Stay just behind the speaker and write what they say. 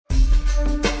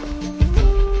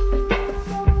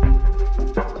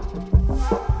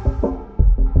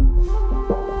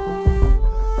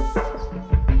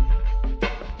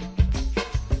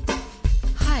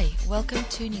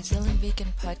to New Zealand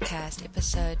Vegan Podcast,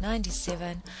 episode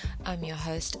 97. I'm your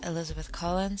host, Elizabeth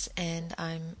Collins, and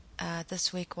I'm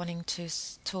this week wanting to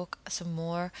talk some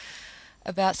more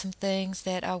about some things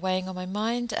that are weighing on my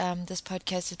mind. This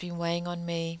podcast has been weighing on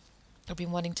me. I've been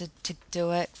wanting to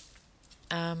do it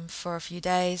for a few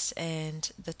days,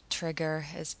 and the trigger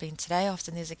has been today.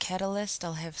 Often there's a catalyst.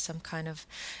 I'll have some kind of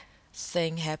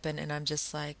thing happen, and I'm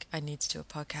just like, I need to do a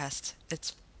podcast.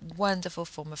 It's wonderful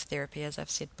form of therapy, as I've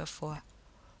said before.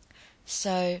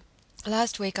 So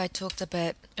last week I talked a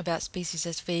bit about species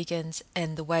as vegans,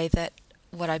 and the way that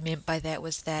what I meant by that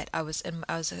was that I was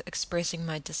expressing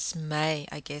my dismay,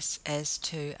 I guess, as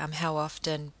to how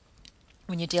often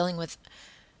when you're trying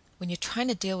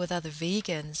to deal with other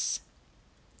vegans,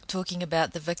 talking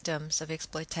about the victims of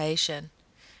exploitation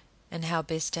and how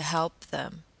best to help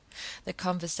them, the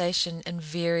conversation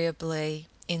invariably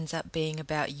ends up being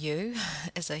about you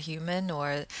as a human,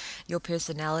 or your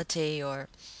personality, or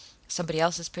somebody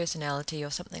else's personality, or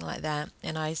something like that.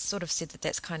 And I sort of said that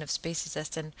that's kind of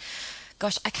speciesist, and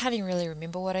gosh, I can't even really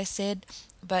remember what I said.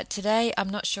 But today I'm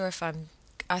not sure if I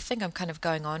think I'm kind of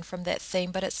going on from that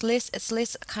theme, but it's less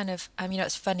kind of,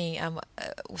 it's funny,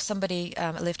 somebody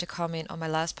left a comment on my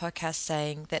last podcast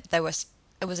saying that it was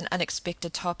an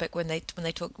unexpected topic when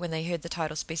they heard the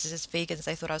title Species as Vegans.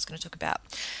 They thought I was going to talk about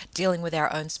dealing with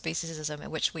our own speciesism,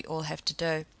 which we all have to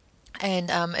do.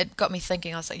 And it got me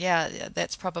thinking. I was like, yeah,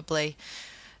 that's probably,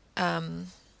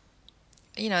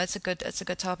 it's a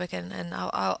good topic, and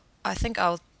I think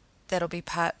that'll be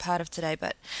part of today.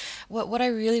 But what I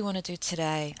really want to do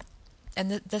today,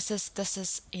 and this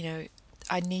is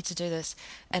I need to do this,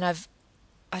 and I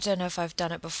don't know if I've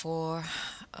done it before.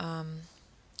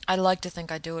 I like to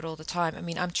think I do it all the time. I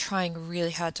mean, I'm trying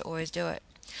really hard to always do it,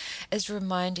 is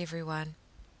remind everyone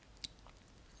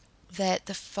that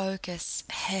the focus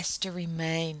has to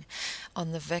remain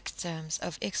on the victims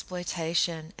of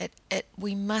exploitation.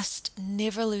 We must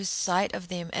never lose sight of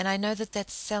them. And I know that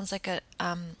sounds like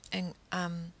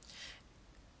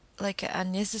like an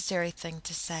unnecessary thing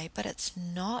to say, but it's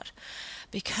not,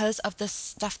 because of the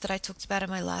stuff that I talked about in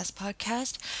my last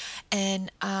podcast.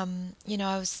 And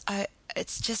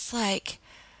it's just like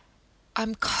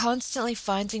I'm constantly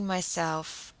finding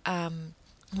myself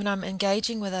when I'm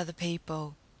engaging with other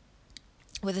people,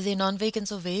 whether they're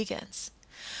non-vegans or vegans,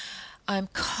 I'm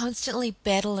constantly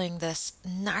battling this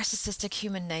narcissistic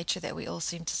human nature that we all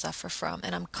seem to suffer from.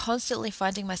 And I'm constantly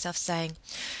finding myself saying,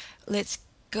 let's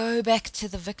go back to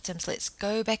the victims. Let's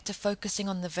go back to focusing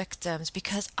on the victims,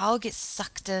 because I'll get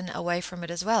sucked in away from it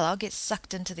as well. I'll get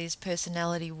sucked into these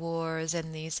personality wars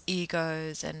and these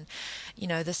egos and,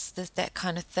 this that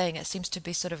kind of thing. It seems to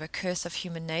be sort of a curse of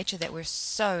human nature that we're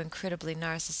so incredibly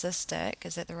narcissistic.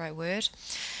 Is that the right word?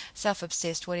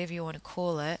 Self-obsessed, whatever you want to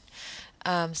call it.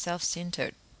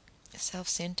 Self-centered.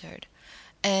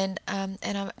 And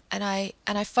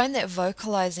I find that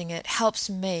vocalizing it helps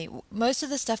me. Most of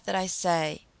the stuff that I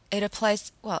say, it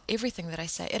applies. Well, everything that I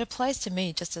say, it applies to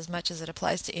me just as much as it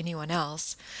applies to anyone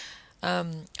else.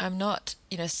 I'm not,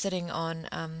 sitting on.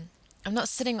 I'm not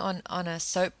sitting on a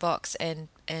soapbox and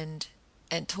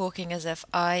talking as if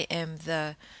I am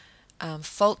the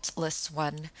faultless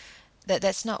one.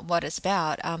 That's not what it's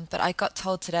about. But I got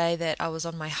told today that I was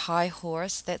on my high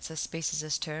horse. That's a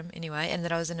speciesist term anyway. And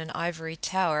that I was in an ivory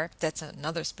tower. That's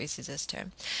another speciesist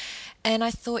term. And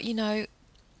I thought,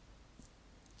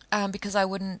 because I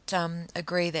wouldn't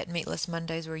agree that Meatless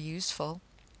Mondays were useful.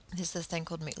 There's this thing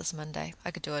called Meatless Monday.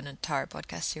 I could do an entire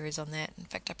podcast series on that. In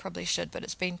fact, I probably should, but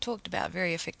it's been talked about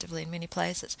very effectively in many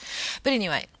places. But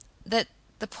anyway, the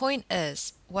point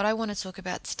is, what I want to talk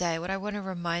about today, what I want to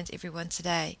remind everyone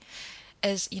today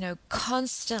is,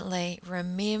 constantly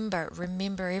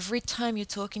remember every time you're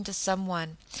talking to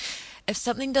someone, if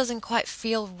something doesn't quite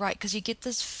feel right, because you get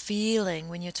this feeling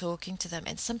when you're talking to them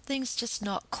and something's just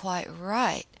not quite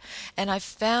right. And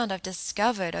I've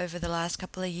discovered over the last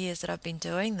couple of years that I've been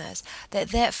doing this,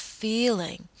 that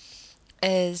feeling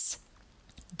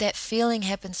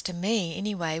happens to me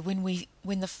anyway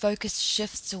when the focus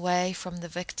shifts away from the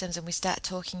victims and we start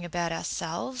talking about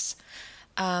ourselves.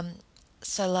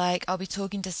 So like I'll be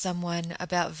talking to someone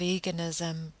about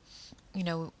veganism,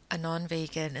 a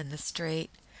non-vegan in the street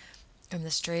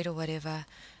or whatever,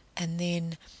 and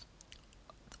then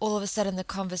all of a sudden the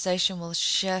conversation will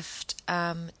shift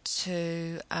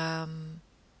to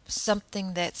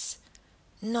something that's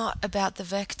not about the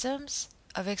victims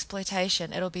of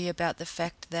exploitation. It'll be about the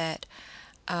fact that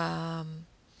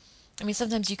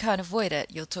sometimes you can't avoid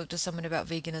it. You'll talk to someone about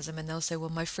veganism and they'll say, well,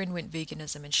 my friend went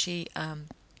veganism and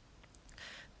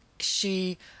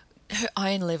she her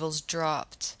iron levels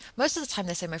dropped. Most of the time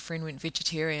they say my friend went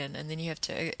vegetarian, and then you have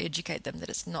to educate them that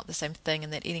it's not the same thing,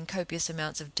 and that eating copious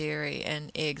amounts of dairy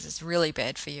and eggs is really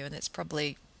bad for you, and that's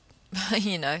probably,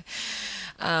 you know,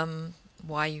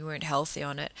 why you weren't healthy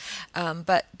on it.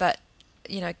 But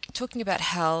talking about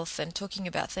health and talking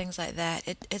about things like that,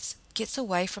 it gets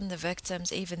away from the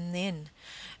victims even then.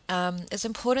 It's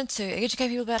important to educate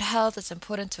people about health. It's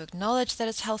important to acknowledge that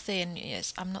it's healthy, and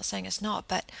yes, I'm not saying it's not,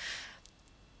 but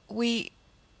we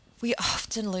we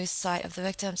often lose sight of the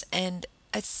victims, and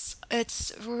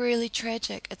it's really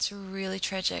tragic. It's really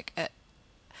tragic.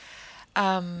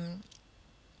 Um,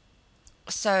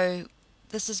 so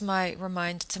this is my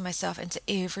reminder to myself and to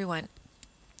everyone,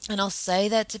 and I'll say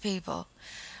that to people.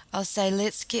 I'll say,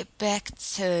 let's get back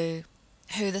to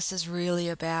who this is really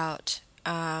about.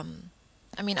 I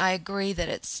mean, I agree that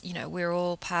it's, we're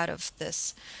all part of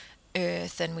this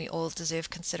earth and we all deserve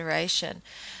consideration.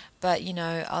 But,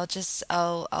 I'll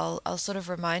sort of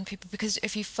remind people, because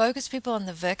if you focus people on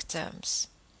the victims,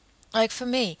 like for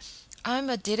me, I'm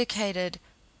a dedicated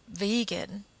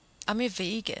vegan. I'm a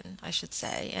vegan, I should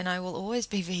say, and I will always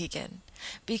be vegan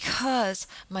because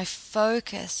my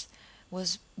focus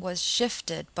was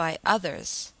shifted by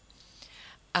others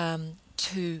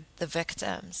to the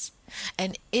victims.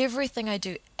 And everything I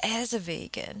do as a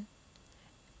vegan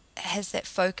has that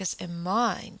focus in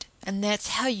mind. And that's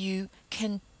how you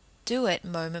can do it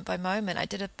moment by moment. I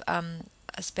did a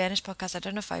Spanish podcast. I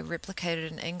don't know if I replicated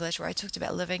it in English, where I talked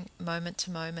about living moment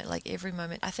to moment, like every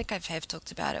moment. I think I have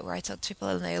talked about it, where I talk to people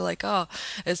and they're like, oh,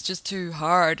 it's just too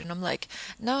hard. And I'm like,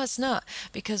 no, it's not.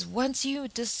 Because once you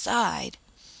decide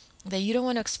that you don't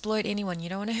want to exploit anyone, you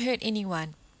don't want to hurt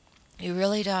anyone, you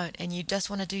really don't, and you just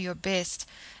want to do your best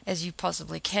as you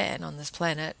possibly can on this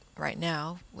planet right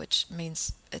now, which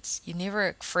means you're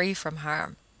never free from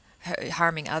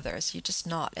harming others. You're just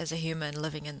not, as a human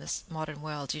living in this modern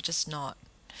world. You're just not.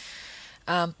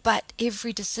 But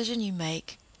every decision you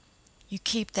make, you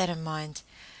keep that in mind,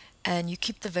 and you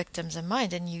keep the victims in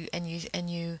mind, and you.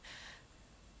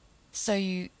 So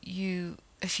you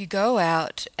if you go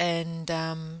out and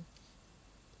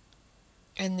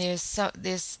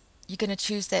there's you're going to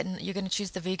choose that, and you're going to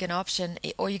choose the vegan option,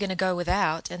 or you're going to go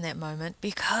without in that moment,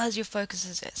 because your focus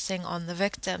is on the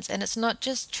victims. And it's not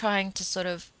just trying to sort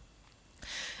of,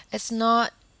 it's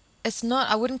not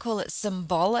I wouldn't call it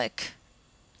symbolic.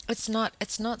 It's not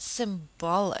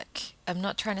symbolic. I'm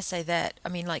not trying to say that. I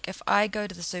mean, like, if I go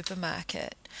to the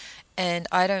supermarket and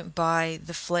I don't buy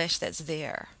the flesh that's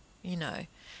there,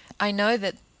 I know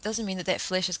that doesn't mean that that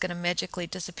flesh is going to magically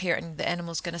disappear and the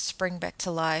animal's going to spring back to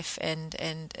life, and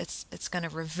it's going to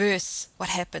reverse what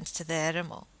happens to the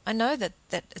animal. I know that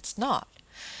it's not.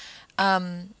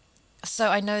 So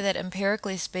I know that,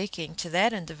 empirically speaking, to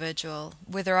that individual,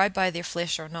 whether I buy their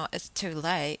flesh or not, it's too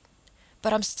late.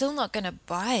 But I'm still not going to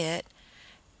buy it,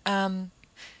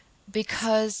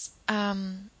 because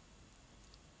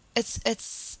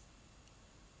it's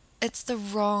the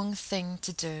wrong thing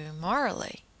to do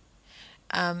morally.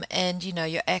 And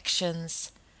your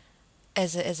actions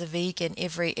as a vegan,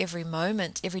 every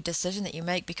moment, every decision that you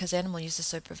make, because animal use is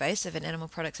so pervasive and animal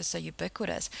products are so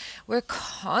ubiquitous, we're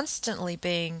constantly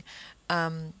being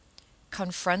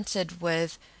confronted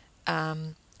with a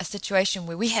situation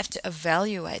where we have to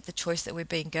evaluate the choice that we're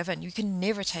being given. You can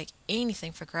never take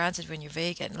anything for granted when you're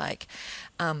vegan. Like,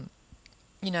 I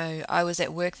was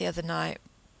at work the other night,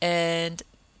 and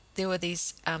there were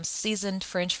these seasoned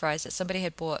French fries that somebody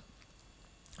had bought,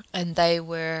 and they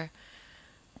were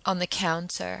on the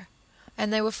counter,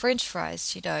 and they were French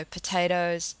fries,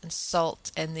 potatoes and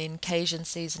salt, and then Cajun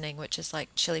seasoning, which is like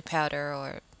chili powder,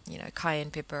 or cayenne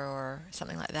pepper or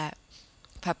something like that,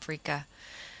 paprika.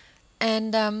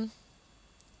 And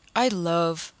I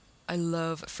love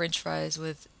French fries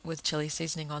with chili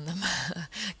seasoning on them.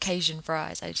 Cajun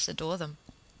fries, I just adore them.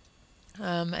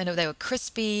 And they were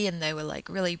crispy, and they were like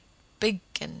really big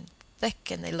and thick,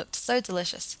 and they looked so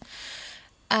delicious.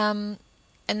 And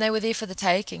they were there for the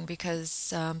taking,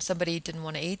 because somebody didn't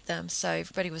want to eat them. So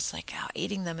everybody was like,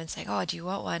 eating them and saying, oh, do you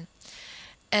want one?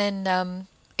 And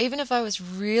even if I was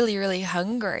really, really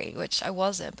hungry, which I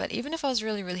wasn't, but even if I was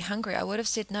really, really hungry, I would have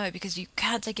said no, because you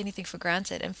can't take anything for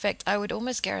granted. In fact, I would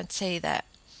almost guarantee that,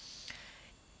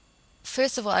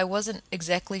 first of all, I wasn't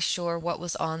exactly sure what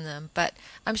was on them, but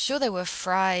I'm sure they were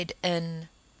fried in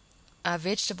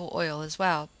vegetable oil as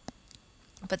well.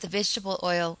 But the vegetable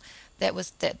oil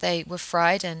that they were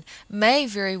fried in may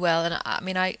very well, and I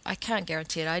mean, I can't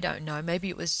guarantee it, I don't know, maybe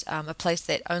it was a place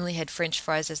that only had French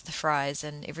fries as the fries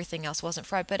and everything else wasn't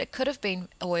fried, but it could have been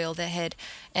oil that had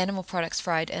animal products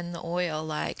fried in the oil,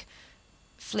 like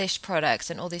flesh products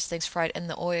and all these things fried in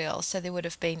the oil. So there would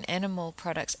have been animal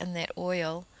products in that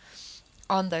oil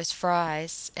on those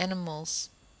fries, animals,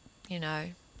 you know,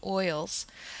 oils.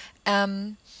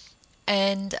 Um,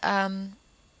 and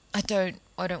I don't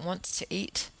want to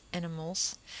eat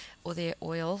animals or their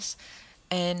oils.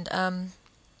 And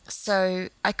so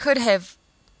I could have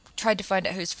tried to find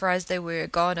out whose fries they were,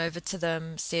 gone over to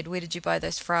them, said, "Where did you buy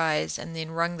those fries?" And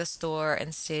then rung the store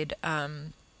and said,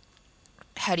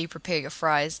 "How do you prepare your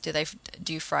fries?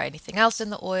 Do you fry anything else in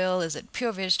the oil? Is it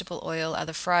pure vegetable oil? Are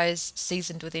the fries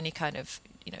seasoned with any kind of,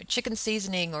 chicken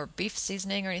seasoning or beef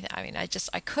seasoning or anything?" I mean, I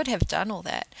could have done all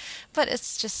that, but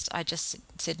I just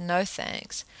said no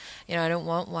thanks. I don't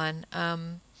want one.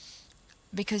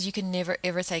 Because you can never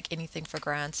ever take anything for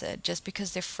granted. Just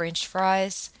because they're French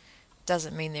fries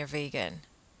doesn't mean they're vegan.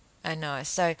 I know.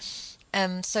 So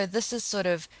this is sort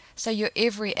of so your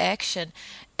every action,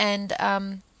 and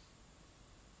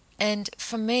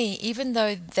for me, even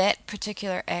though that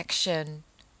particular action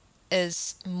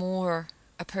is more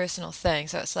a personal thing,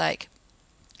 so it's like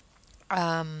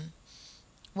um,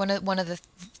 one of the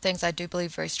things I do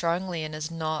believe very strongly in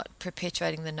is not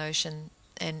perpetuating the notion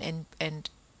and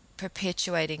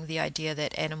perpetuating the idea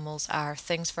that animals are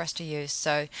things for us to use.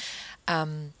 So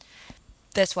um,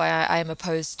 that's why I am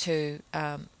opposed to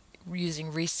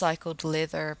using recycled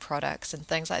leather products and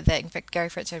things like that. In fact, Gary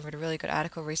Fritzone wrote a really good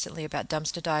article recently about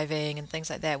dumpster diving and things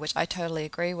like that, which I totally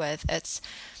agree with. It's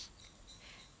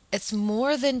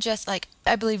more than just like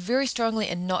I believe very strongly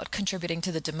in not contributing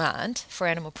to the demand for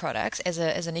animal products as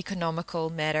an economical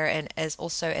matter and as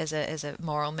also as a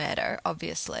moral matter,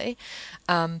 obviously.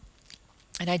 Um,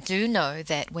 and I do know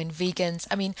that when vegans,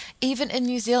 I mean, even in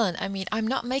New Zealand, I mean, I'm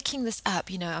not making this up,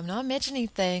 I'm not imagining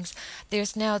things.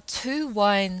 There's now two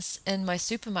wines in my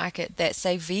supermarket that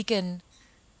say vegan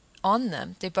on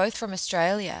them. They're both from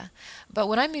Australia. But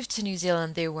when I moved to New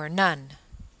Zealand, there were none.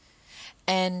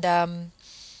 And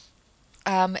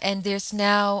and there's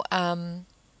now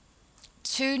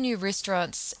two new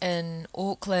restaurants in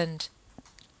Auckland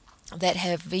that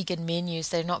have vegan menus.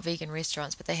 They're not vegan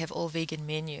restaurants, but they have all vegan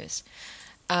menus.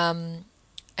 Um,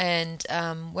 and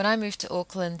when I moved to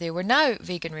Auckland, there were no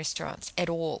vegan restaurants at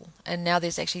all. And now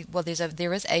there's actually, well,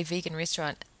 there is a vegan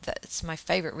restaurant that's my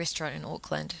favorite restaurant in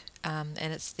Auckland, and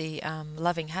it's the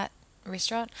Loving Hut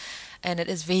restaurant, and it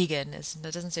is vegan. It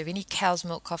doesn't serve any cow's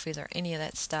milk coffees or any of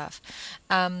that stuff.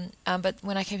 But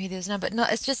when I came here, there's none. But no,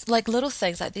 it's just like little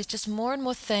things. Like there's just more and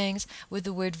more things with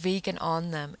the word vegan on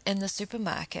them in the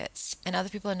supermarkets, and other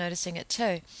people are noticing it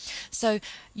too. So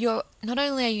you're not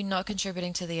only are you not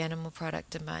contributing to the animal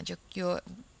product demand, you're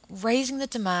raising the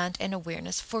demand and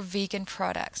awareness for vegan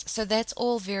products. So that's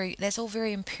all very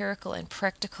empirical and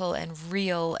practical and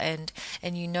real and.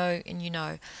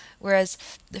 Whereas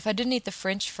if I didn't eat the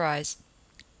French fries,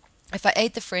 if I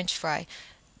ate the French fry,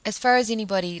 as far as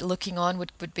anybody looking on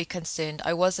would be concerned,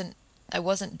 I wasn't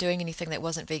doing anything that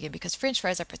wasn't vegan because French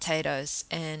fries are potatoes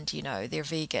and they're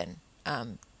vegan,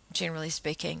 generally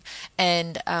speaking.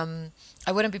 And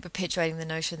I wouldn't be perpetuating the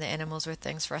notion that animals were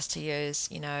things for us to use,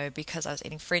 because I was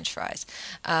eating French fries.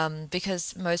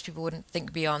 Because most people wouldn't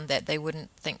think beyond that. They wouldn't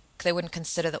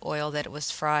consider the oil that it was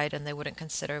fried, and they wouldn't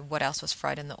consider what else was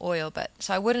fried in the oil. But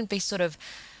so I wouldn't be sort of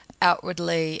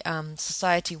outwardly,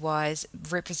 society-wise,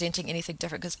 representing anything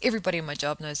different because everybody in my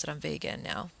job knows that I'm vegan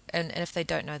now, and if they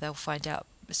don't know, they'll find out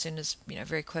as soon as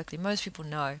very quickly. Most people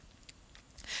know,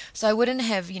 so I wouldn't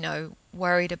have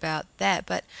worried about that.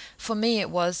 But for me,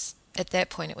 it was at that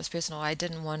point it was personal. I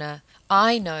didn't want to.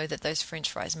 I know that those French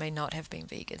fries may not have been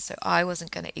vegan, so I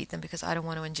wasn't going to eat them because I don't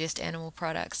want to ingest animal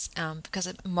products. Because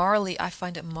I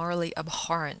find it morally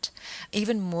abhorrent,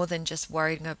 even more than just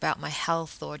worrying about my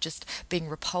health or just being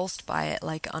repulsed by it,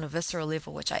 like on a visceral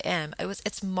level, which I am.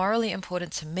 It's morally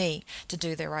important to me to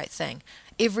do the right thing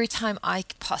every time I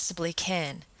possibly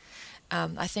can.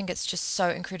 I think it's just so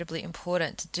incredibly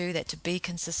important to do that, to be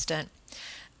consistent,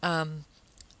 um,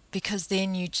 because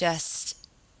then you just,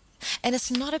 and it's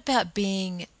not about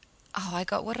being,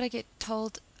 what did I get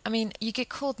told? I mean, you get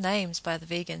called names by the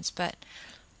vegans, but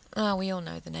we all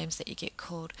know the names that you get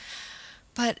called.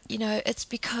 But, it's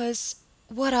because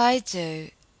what I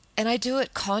do, and I do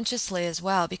it consciously as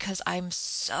well, because I'm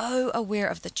so aware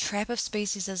of the trap of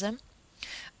speciesism.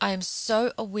 I am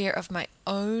so aware of my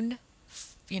own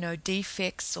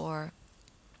defects or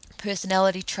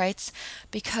personality traits,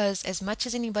 because as much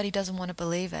as anybody doesn't want to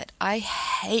believe it, I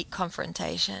hate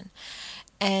confrontation.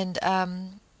 And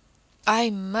I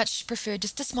much prefer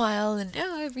just to smile and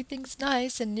everything's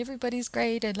nice and everybody's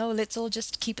great and let's all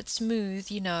just keep it smooth.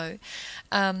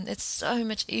 It's so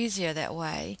much easier that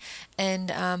way.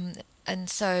 And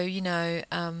so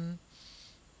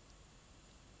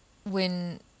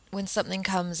when something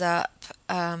comes up,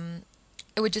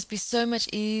 it would just be so much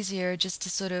easier just to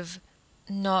sort of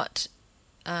not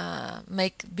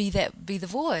be the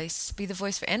voice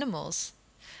for animals.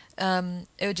 It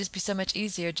would just be so much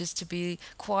easier just to be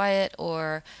quiet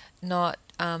or not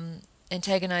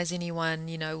antagonize anyone,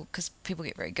 because people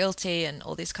get very guilty and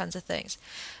all these kinds of things.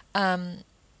 Um,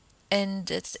 and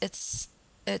it's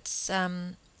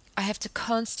I have to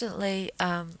constantly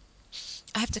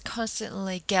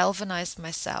galvanize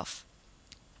myself.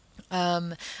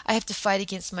 I have to fight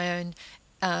against my own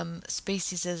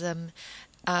speciesism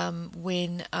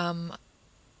when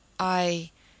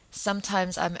I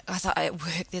sometimes I thought at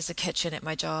work there's a kitchen at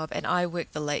my job and I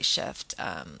work the late shift.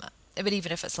 But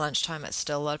even if it's lunchtime, it's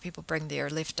still a lot of people bring their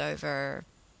leftover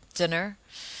dinner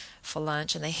for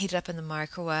lunch and they heat it up in the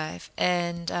microwave.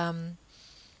 And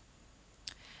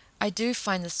I do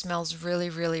find the smells really,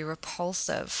 really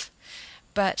repulsive.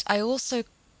 But I also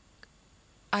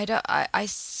I don't I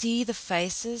see the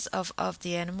faces of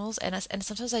the animals and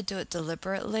sometimes I do it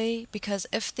deliberately because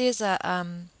if there's a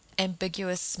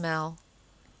ambiguous smell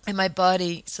and my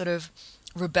body sort of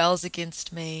rebels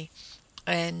against me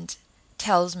and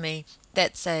tells me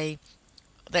that's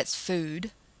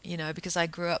food, because I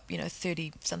grew up,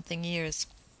 30 something years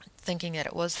thinking that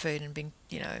it was food and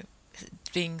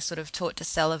being sort of taught to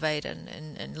salivate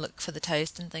and look for the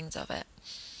taste and things of it.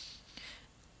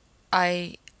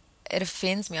 I It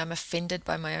offends me. I'm offended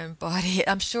by my own body.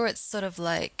 I'm sure it's sort of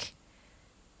like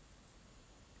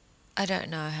I don't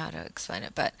know how to explain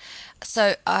it, but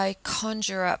so I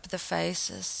conjure up the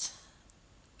faces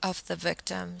of the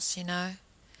victims.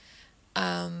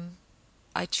 Um,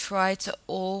 I try to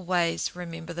always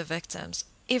remember the victims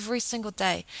every single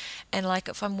day. And like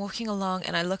if I'm walking along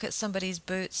and I look at somebody's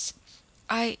boots,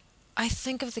 I I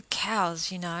think of the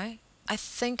cows. I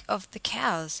think of the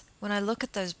cows when I look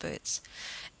at those boots.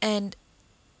 And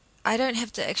I don't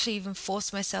have to actually even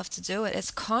force myself to do it.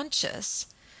 It's conscious,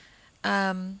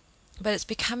 um, but it's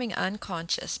becoming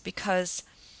unconscious because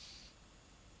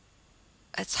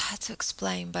it's hard to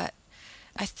explain. But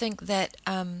I think that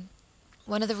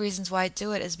one of the reasons why I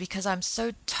do it is because I'm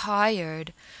so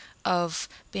tired of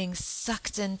being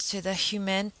sucked into the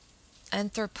human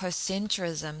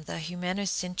anthropocentrism, the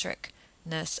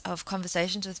humanocentricness of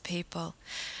conversations with people,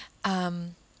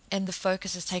 and the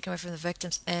focus is taken away from the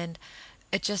victims, and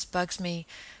it just bugs me.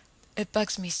 It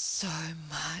bugs me so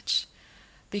much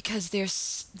because they're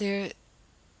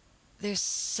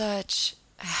such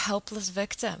helpless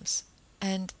victims,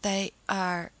 and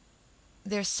their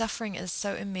suffering is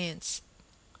so immense.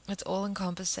 It's all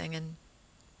encompassing, and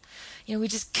we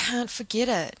just can't forget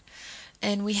it.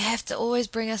 And we have to always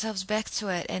bring ourselves back to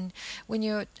it. And when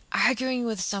you're arguing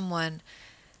with someone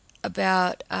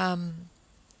about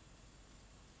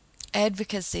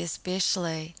advocacy,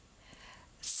 especially,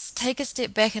 take a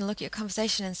step back and look at your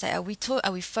conversation and say, are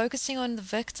we focusing on the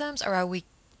victims or are we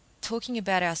talking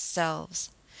about ourselves?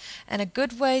 And a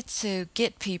good way to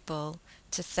get people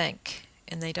to think,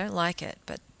 and they don't like it,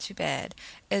 but too bad,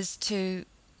 is to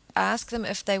ask them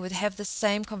if they would have the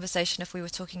same conversation if we were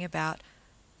talking about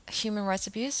human rights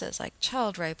abuses like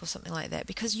child rape or something like that,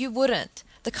 because you wouldn't.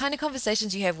 The kind of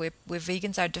conversations you have where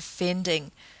vegans are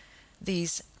defending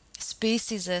these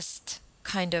speciesist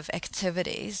kind of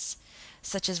activities,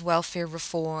 such as welfare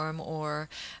reform or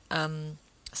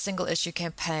single issue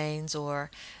campaigns or,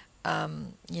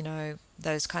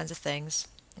 those kinds of things,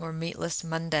 or meatless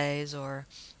Mondays or,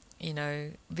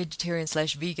 vegetarian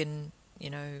slash vegan,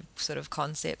 sort of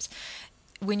concepts.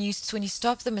 When you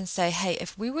stop them and say, hey,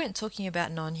 if we weren't talking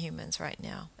about non-humans right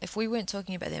now, if we weren't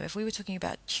talking about them, if we were talking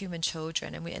about human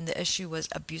children and the issue was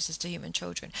abuses to human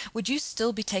children, would you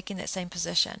still be taking that same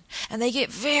position? And they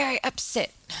get very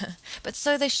upset. But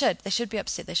so they should. They should be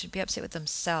upset. They should be upset with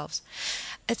themselves.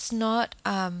 It's not,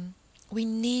 we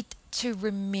need to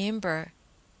remember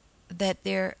that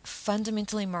they're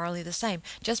fundamentally morally the same.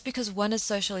 Just because one is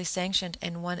socially sanctioned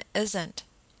and one isn't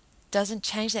doesn't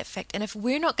change that fact. And if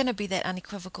we're not going to be that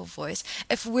unequivocal voice,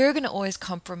 if we're going to always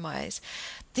compromise,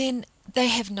 then they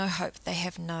have no hope. They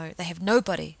have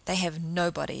nobody. They have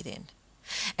nobody then.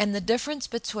 And the difference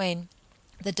between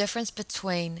there's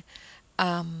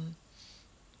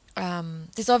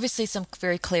obviously some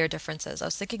very clear differences. I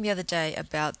was thinking the other day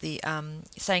about the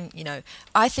saying,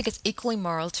 I think it's equally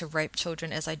moral to rape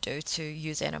children as I do to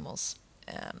use animals.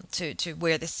 To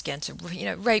wear their skin, to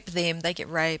rape them, they get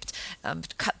raped,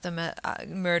 cut them,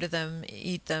 murder them,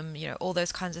 eat them, all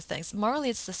those kinds of things. Morally,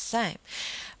 it's the same,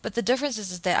 but the difference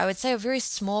is that I would say a very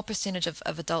small percentage of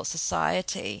adult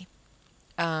society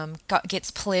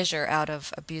gets pleasure out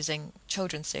of abusing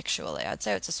children sexually. I'd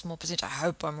say it's a small percentage. I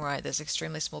hope I'm right. There's an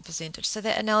extremely small percentage. So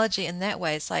that analogy in that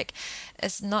way, it's like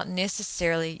it's not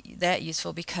necessarily that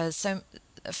useful because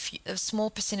a small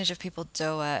percentage of people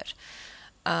do it.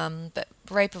 But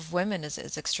rape of women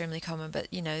is extremely common. But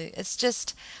it's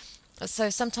just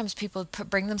so sometimes people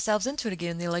bring themselves into it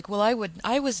again. They're like, well, I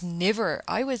was never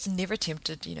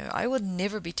tempted. I would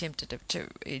never be tempted to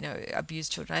abuse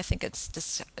children. I think it's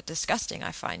disgusting.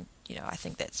 I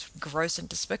think that's gross and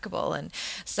despicable. And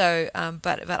so,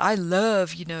 but I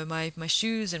love, my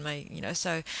shoes and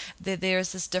so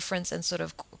there's this difference in sort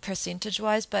of percentage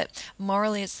wise, but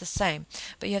morally it's the same.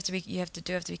 But you have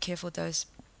to be careful with those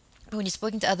when you're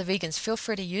speaking to other vegans, feel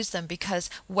free to use them because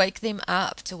wake them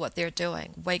up to what they're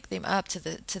doing. Wake them up to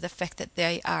the fact that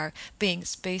they are being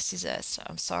speciesist.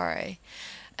 I'm sorry,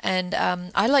 and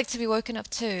I like to be woken up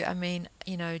too. I mean,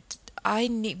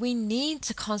 we need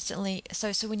to constantly.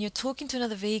 So when you're talking to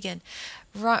another vegan,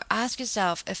 ask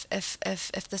yourself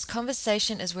if this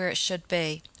conversation is where it should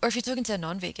be, or if you're talking to a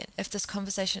non-vegan, if this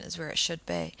conversation is where it should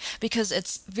be, because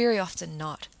it's very often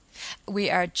not. We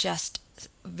are just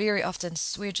very often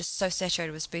we're just so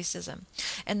saturated with speciesism.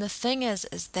 And the thing is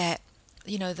that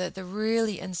the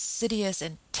really insidious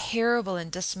and terrible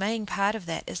and dismaying part of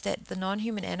that is that the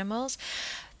non-human animals,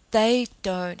 they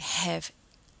don't have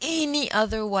any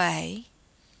other way.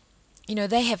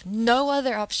 They have no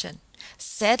other option.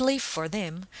 Sadly for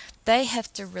them, they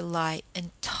have to rely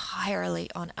entirely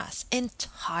on us.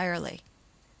 Entirely.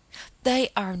 They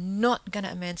are not going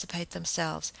to emancipate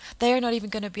themselves. They are not even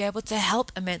going to be able to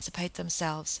help emancipate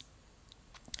themselves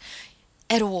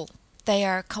at all. They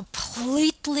are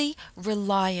completely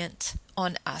reliant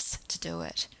on us to do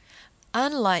it.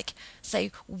 Unlike,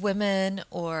 say, women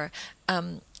or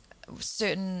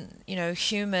certain,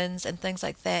 humans and things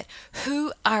like that,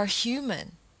 who are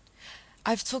human.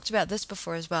 I've talked about this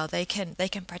before as well. They can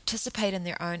participate in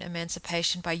their own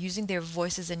emancipation by using their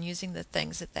voices and using the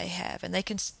things that they have, and they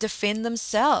can defend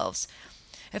themselves.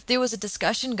 If there was a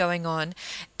discussion going on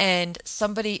and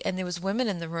there was women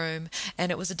in the room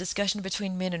and it was a discussion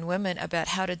between men and women about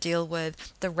how to deal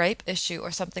with the rape issue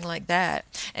or something like that,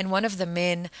 and one of the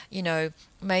men,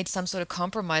 made some sort of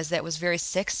compromise that was very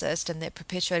sexist and that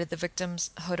perpetuated the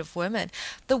victimhood of women,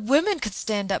 the women could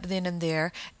stand up then and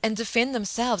there and defend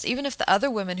themselves, even if the other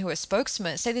women who are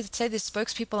spokesmen, say there's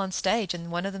spokespeople on stage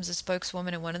and one of them's a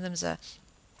spokeswoman and one of them's a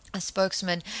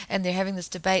spokesman, and they're having this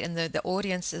debate and the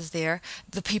audience is there,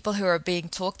 the people who are being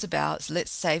talked about,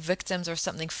 let's say victims or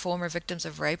something, former victims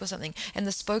of rape or something, and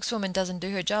the spokeswoman doesn't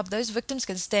do her job, those victims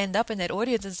can stand up in that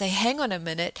audience and say, hang on a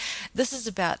minute, this is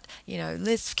about,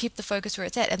 let's keep the focus where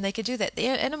it's at, and they can do that. The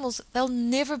animals, they'll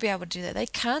never be able to do that. They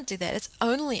can't do that. It's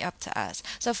only up to us.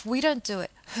 So if we don't do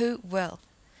it, who will?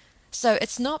 So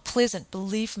it's not pleasant,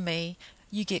 believe me.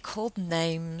 You get called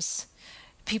names.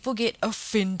 People get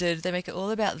offended. They make it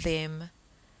all about them,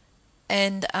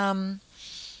 and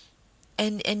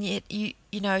yet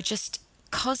just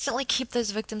constantly keep those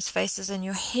victims' faces in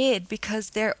your head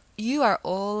because you are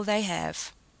all they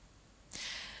have.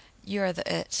 You are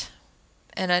the it,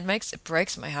 and it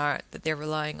breaks my heart that they're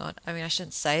relying on. I mean, I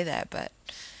shouldn't say that, but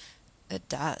it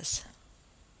does.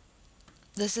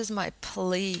 This is my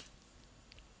plea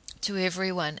to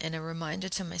everyone and a reminder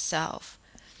to myself.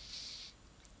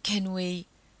 Can we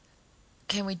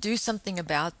do something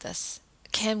about this?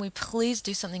 Can we please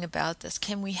do something about this?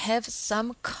 Can we have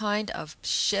some kind of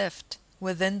shift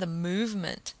within the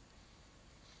movement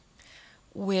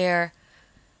where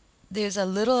there's a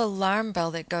little alarm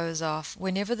bell that goes off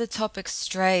whenever the topic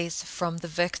strays from the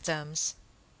victims,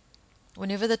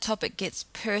 whenever the topic gets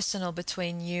personal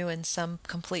between you and some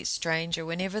complete stranger,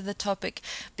 whenever the topic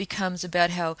becomes about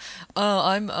how, oh,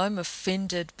 I'm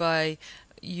offended by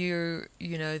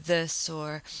this,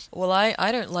 or, well,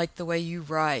 I don't like the way you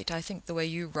write. I think the way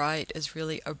you write is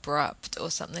really abrupt, or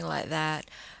something like that.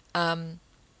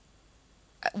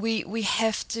 We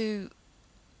have to,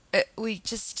 we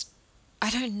just,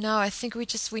 I don't know, I think we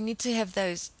need to have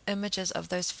those images of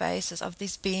those faces, of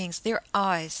these beings, their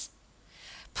eyes,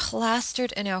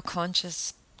 plastered in our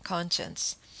conscience,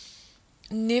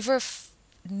 never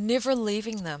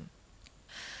leaving them.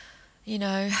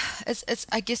 It's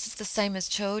I guess it's the same as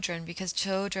children, because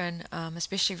children,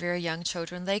 especially very young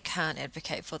children, they can't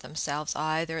advocate for themselves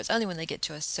either. It's only when they get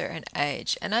to a certain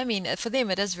age. And I mean, for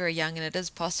them it is very young and it is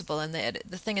possible, and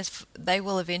the thing is they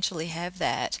will eventually have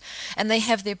that. And they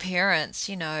have their parents,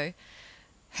 who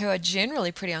are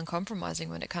generally pretty uncompromising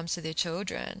when it comes to their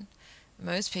children,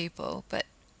 most people. But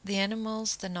the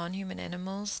animals, the non-human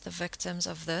animals, the victims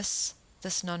of this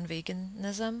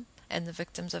non-veganism, and the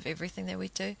victims of everything that we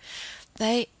do,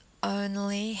 they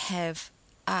only have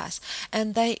us.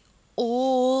 And they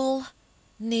all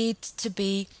need to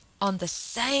be on the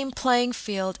same playing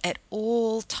field at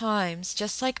all times,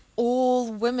 just like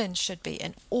all women should be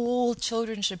and all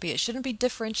children should be. It shouldn't be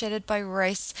differentiated by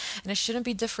race, and it shouldn't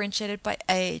be differentiated by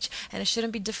age, and it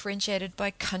shouldn't be differentiated by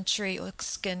country or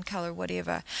skin color,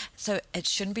 whatever. So it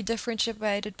shouldn't be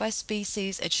differentiated by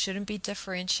species. It shouldn't be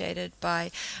differentiated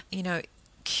by,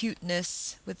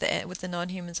 cuteness with the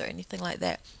non-humans or anything like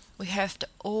that. We have to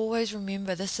always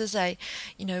remember this is a,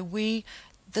 we,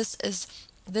 this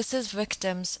is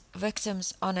victims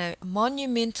on a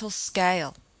monumental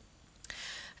scale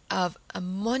of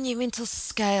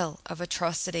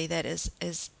atrocity that is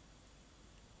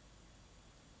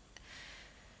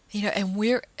and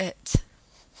we're it.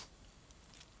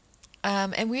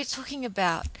 And we're talking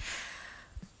about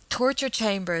torture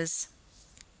chambers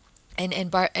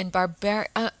and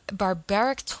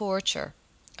barbaric torture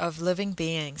of living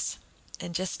beings.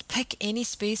 And just pick any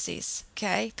species,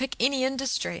 okay? Pick any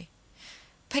industry.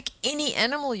 Pick any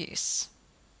animal use.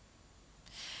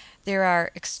 There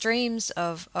are extremes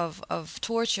of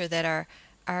torture that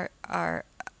are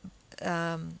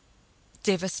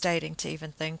devastating to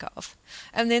even think of,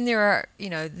 and then there are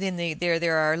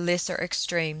there are lesser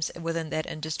extremes within that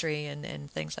industry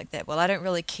and things like that. Well, I don't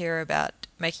really care about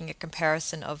making a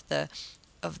comparison of the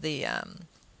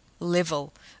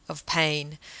level of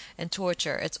pain and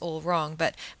torture. It's all wrong,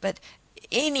 but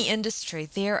any industry,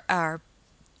 there are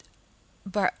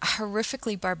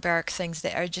horrifically barbaric things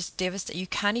that are just devastating. You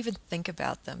can't even think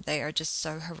about them. They are just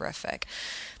so horrific.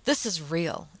 This is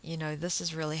real. This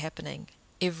is really happening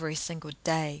every single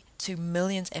day to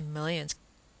millions and millions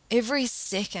every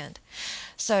second.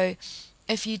 So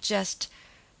if you just,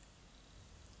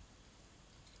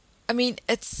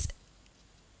 it's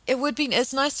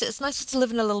nice to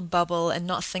live in a little bubble and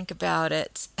not think about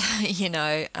it.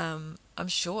 I'm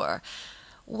sure.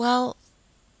 Well,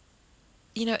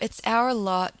 it's our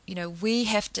lot. We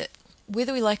have to,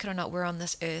 whether we like it or not, we're on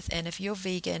this earth. And if you're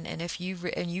vegan, and if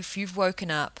you've woken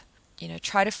up,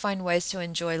 try to find ways to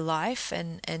enjoy life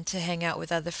and to hang out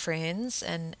with other friends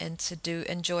and to do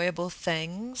enjoyable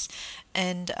things.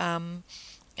 And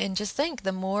just think,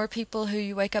 the more people who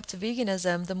you wake up to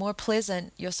veganism, the more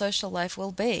pleasant your social life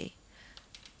will be.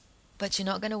 But you're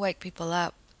not going to wake people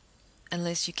up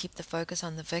unless you keep the focus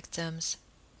on the victims.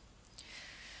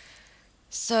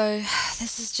 So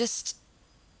this is just,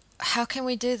 how can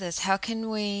we do this? How can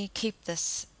we keep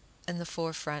this in the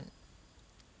forefront?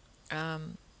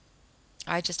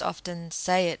 I just often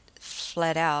say it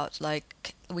flat out,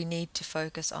 like, we need to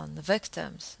focus on the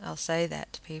victims. I'll say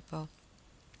that to people.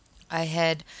 I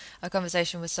had a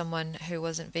conversation with someone who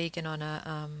wasn't vegan on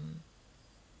a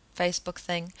Facebook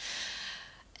thing,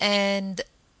 and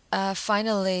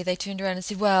finally they turned around and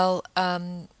said, well,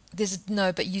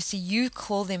 but you see, you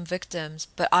call them victims,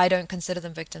 but I don't consider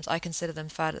them victims. I consider them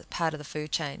part of the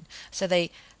food chain. So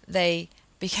they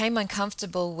became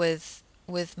uncomfortable with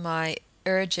my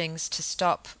urgings to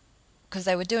stop, because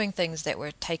they were doing things that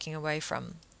were taking away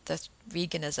from the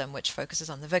veganism, which focuses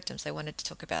on the victims. They wanted to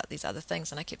talk about these other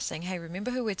things, and I kept saying, hey,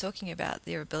 remember who we're talking about.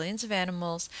 There are billions of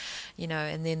animals,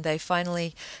 and then they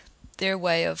finally, their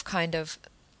way of kind of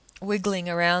wiggling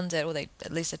around it, or they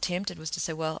at least attempted, was to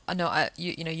say, well, no,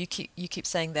 you keep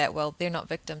saying that. Well, they're not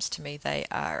victims to me. They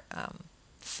are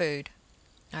food.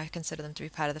 I consider them to be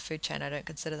part of the food chain. I don't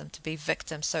consider them to be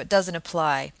victims. So it doesn't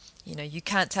apply. You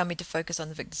can't tell me to focus on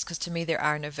the victims, because to me there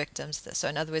are no victims. So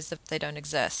in other words, they don't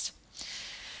exist.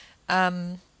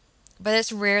 But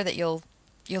it's rare that you'll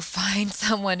find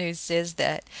someone who says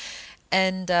that,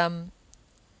 and I'm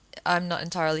not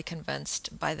entirely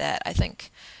convinced by that. I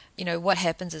think, what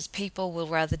happens is people will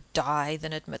rather die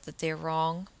than admit that they're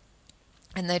wrong,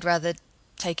 and they'd rather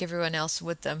take everyone else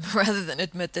with them rather than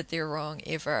admit that they're wrong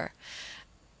ever.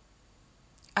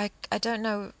 I don't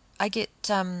know.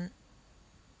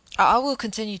 I will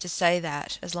continue to say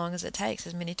that as long as it takes,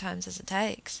 as many times as it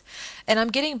takes. And I'm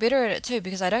getting better at it too,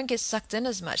 because I don't get sucked in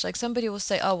as much. Like, somebody will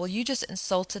say, oh, well, you just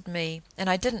insulted me. And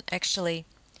I didn't actually,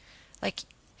 like,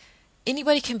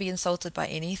 anybody can be insulted by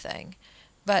anything.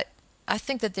 But I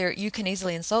think that you can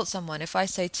easily insult someone. If I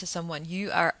say to someone, you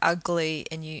are ugly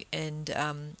and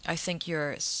I think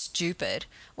you're stupid,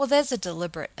 well, there's a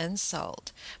deliberate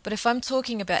insult. But if I'm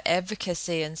talking about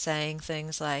advocacy and saying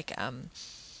things like,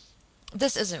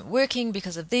 this isn't working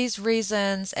because of these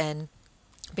reasons, and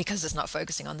because it's not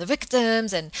focusing on the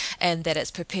victims, and that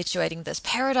it's perpetuating this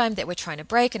paradigm that we're trying to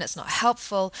break, and it's not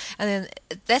helpful, and then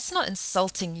that's not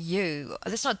insulting you.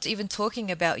 That's not even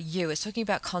talking about you. It's talking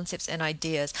about concepts and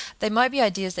ideas. They might be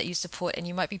ideas that you support, and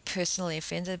you might be personally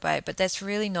offended by it, but that's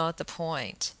really not the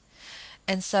point.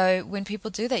 And so when people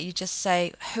do that, you just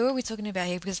say, who are we talking about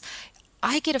here? Because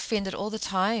I get offended all the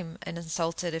time and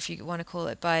insulted, if you want to call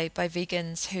it, by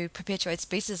vegans who perpetuate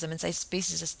speciesism and say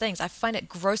speciesist things. I find it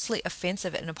grossly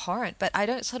offensive and abhorrent, but I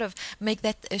don't sort of make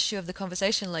that the issue of the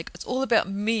conversation. Like, it's all about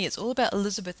me. It's all about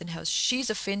Elizabeth and how she's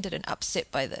offended and upset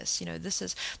by this.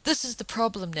 This is the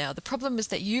problem now. The problem is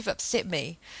that you've upset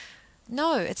me.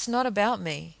 No, it's not about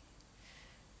me.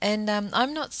 And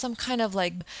I'm not some kind of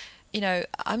like,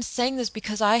 I'm saying this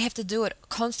because I have to do it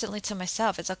constantly to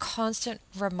myself. It's a constant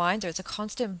reminder. It's a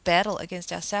constant battle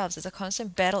against ourselves. It's a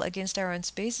constant battle against our own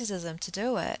speciesism to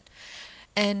do it.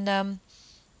 And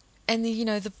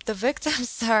the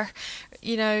victims are,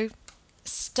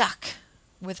 stuck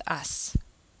with us.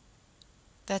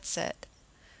 That's it.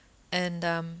 And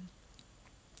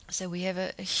so we have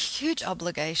a huge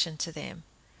obligation to them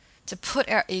to put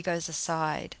our egos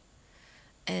aside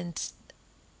and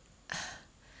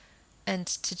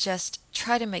to just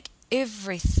try to make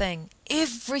everything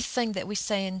that we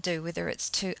say and do, whether it's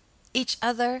to each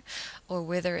other or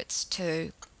whether it's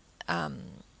to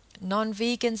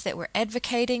non-vegans that we're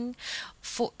advocating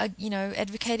for,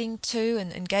 advocating to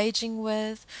and engaging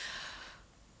with,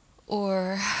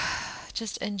 or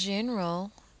just in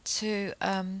general, to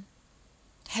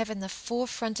have in the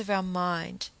forefront of our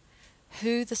mind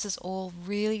who this is all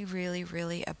really, really,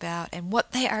 really about and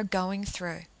what they are going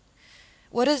through.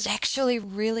 What is actually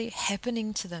really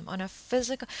happening to them on a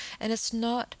physical, and it's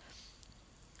not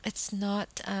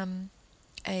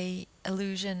a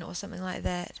illusion or something like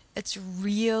that. It's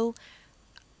real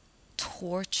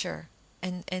torture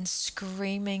and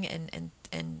screaming and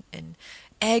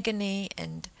agony,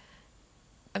 and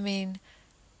I mean,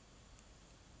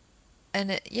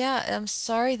 I'm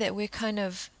sorry that we're kind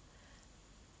of,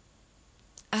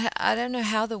 I don't know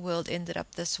how the world ended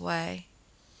up this way.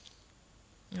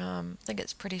 I think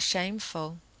it's pretty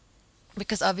shameful,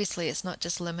 because obviously it's not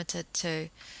just limited to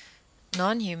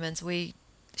non-humans. We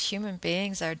human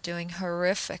beings are doing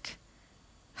horrific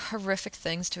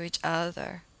things to each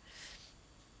other.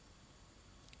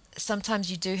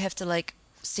 Sometimes you do have to like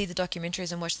see the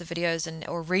documentaries and watch the videos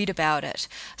or read about it.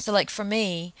 So like for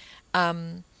me,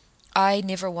 I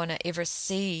never want to ever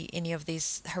see any of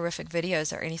these horrific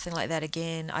videos or anything like that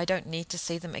again. I don't need to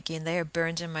see them again. They are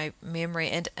burned in my memory,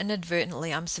 and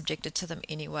inadvertently I'm subjected to them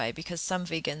anyway, because some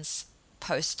vegans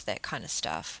post that kind of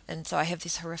stuff. And so I have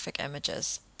these horrific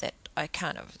images that I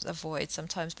can't avoid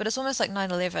sometimes. But it's almost like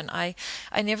 9/11. I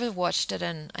never watched it,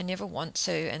 and I never want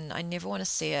to, and I never want to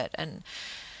see it. And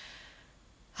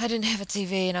I didn't have a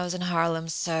TV, and I was in Harlem,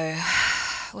 so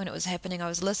when it was happening, I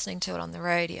was listening to it on the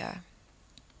radio.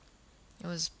 It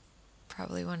was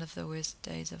probably one of the worst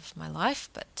days of my life,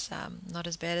 but not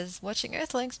as bad as watching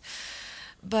Earthlings.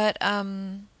 But I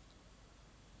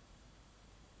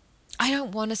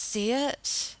don't want to see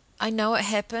it. I know it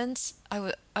happens.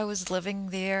 I was living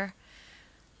there.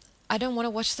 I don't want to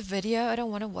watch the video. I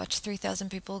don't want to watch 3,000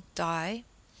 people die.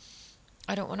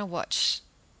 I don't want to watch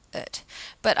it.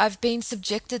 But I've been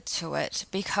subjected to it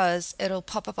because it'll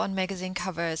pop up on magazine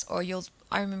covers, or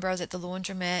I remember I was at the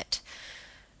laundromat,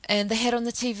 and they had on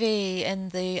the TV,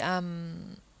 and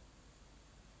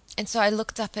so I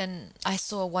looked up and I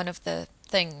saw one of the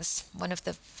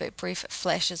brief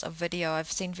flashes of video.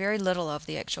 I've seen very little of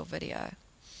the actual video.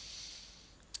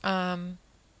 And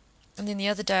then the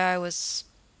other day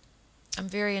I'm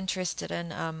very interested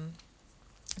in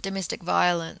domestic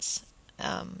violence.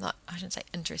 I shouldn't say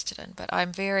interested in, but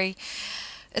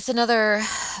it's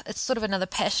sort of another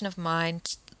passion of mine,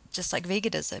 just like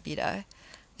veganism.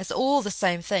 It's all the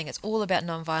same thing. It's all about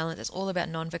non-violence. It's all about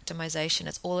non-victimization.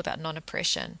 It's all about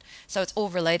non-oppression. So it's all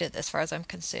related as far as I'm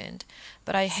concerned.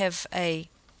 But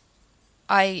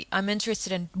I'm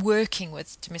interested in working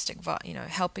with domestic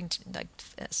violence, helping to, like,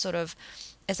 sort of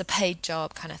as a paid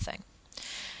job kind of thing,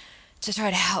 to try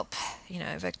to help,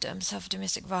 victims of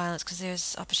domestic violence, because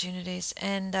there's opportunities.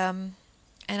 And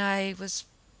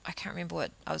I can't remember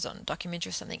what, I was on a documentary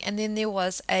or something, and then there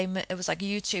was it was like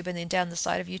YouTube, and then down the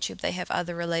side of YouTube they have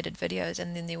other related videos,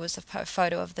 and then there was a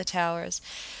photo of the towers,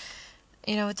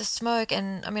 with the smoke,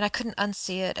 and I mean I couldn't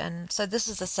unsee it. And so this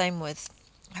is the same with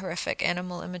horrific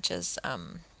animal images,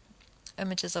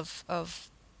 images of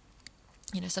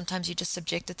sometimes you're just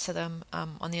subjected to them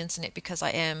on the internet, because I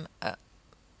am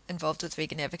involved with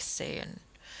vegan advocacy, and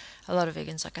a lot of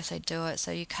vegans, like I say, do it,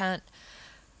 so you can't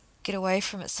get away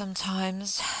from it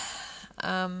sometimes.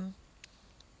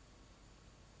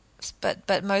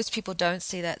 But most people don't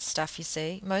see that stuff, you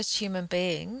see. Most human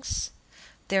beings,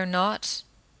 they're not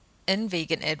in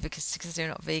vegan advocacy because they're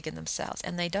not vegan themselves,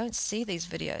 and they don't see these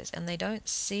videos, and they don't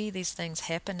see these things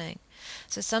happening.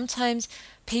 So sometimes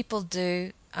people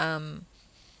do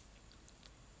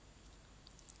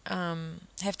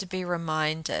have to be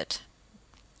reminded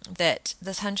that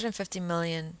this 150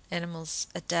 million animals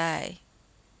a day,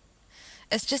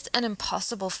 it's just an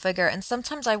impossible figure. And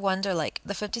sometimes I wonder, like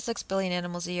the 56 billion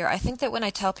animals a year, I think that when I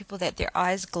tell people that, their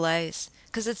eyes glaze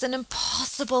because it's an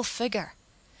impossible figure.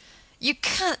 You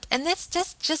can't, and that's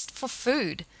just for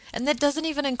food. And that doesn't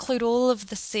even include all of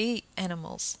the sea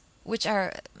animals, which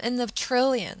are in the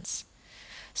trillions.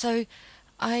 So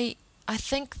I I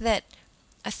think that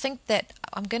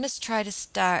I'm going to try to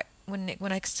start when I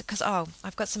because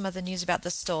I've got some other news about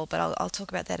this stall, but I'll talk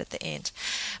about that at the end.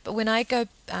 But when I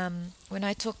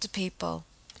talk to people,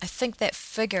 I think that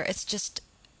figure, it's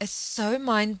so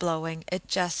mind blowing.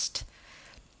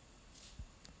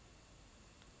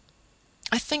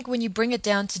 I think when you bring it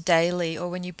down to daily, or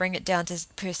when you bring it down to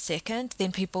per second,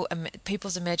 then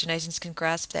people's imaginations can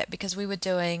grasp that. Because we were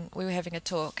having a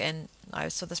talk, and I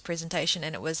saw this presentation,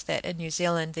 and it was that in New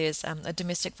Zealand there's a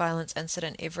domestic violence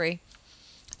incident I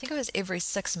think it was every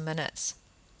 6 minutes.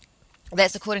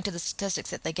 That's according to the statistics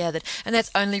that they gathered, and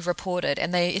that's only reported,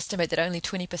 and they estimate that only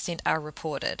 20% are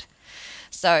reported.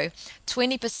 So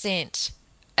 20%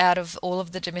 out of all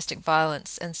of the domestic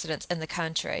violence incidents in the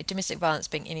country, domestic violence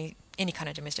being any kind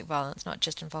of domestic violence, not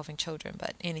just involving children,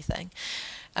 but anything.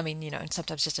 I mean, and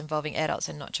sometimes just involving adults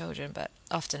and not children, but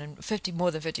often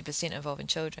more than 50% involving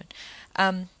children.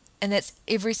 And that's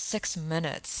every 6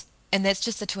 minutes. And that's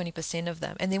just the 20% of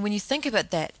them. And then when you think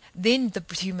about that, then the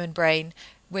human brain,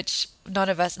 which not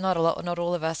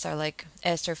all of us are like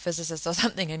astrophysicists or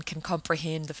something and can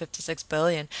comprehend the 56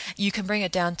 billion, you can bring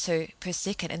it down to per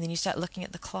second, and then you start looking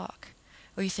at the clock.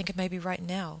 Or you think of maybe right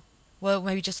now. Well,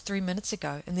 maybe just 3 minutes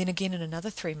ago, and then again in another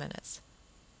 3 minutes.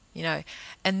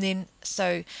 And then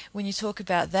so when you talk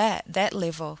about that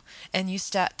level, and you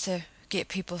start to get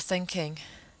people thinking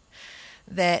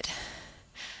that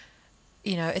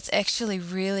it's actually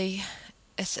really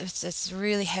it's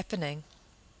really happening,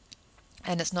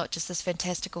 and it's not just this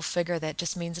fantastical figure that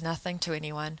just means nothing to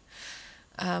anyone.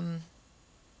 Then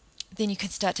you can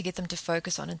start to get them to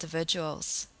focus on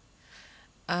individuals,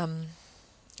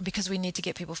 because we need to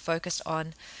get people focused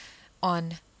on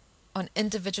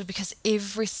individual, because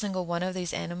every single one of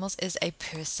these animals is a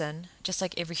person, just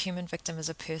like every human victim is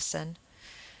a person.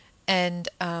 And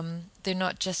they're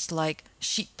not just like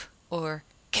sheep or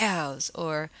cows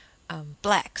or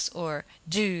blacks or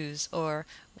Jews or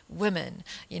women.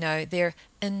 They're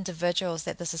individuals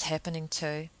that this is happening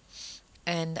to.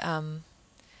 And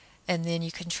then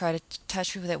you can try to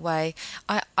touch people that way.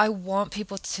 I want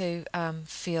people to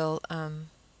feel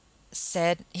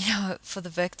sad, for the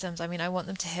victims. I mean, I want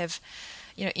them to have,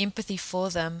 empathy for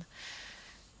them.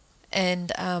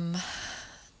 And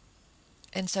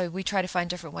so we try to find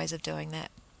different ways of doing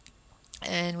that.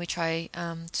 And we try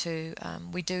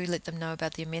we do let them know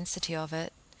about the immensity of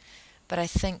it. But I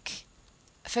think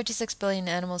 56 billion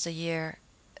animals a year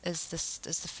is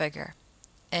the figure.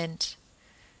 And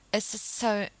it's just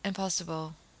so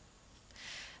impossible.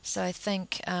 So I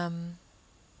think, I'm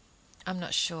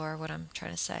not sure what I'm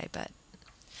trying to say, but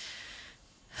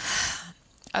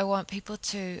I want people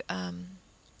to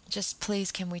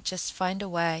please, can we just find a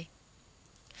way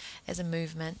as a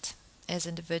movement, as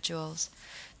individuals,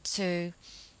 I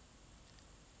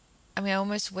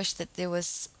almost wish that there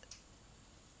was,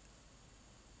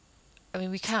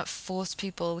 we can't force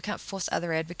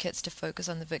other advocates to focus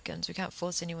on the victims. We can't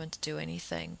force anyone to do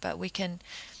anything, but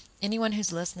anyone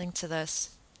who's listening to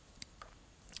this,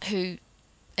 and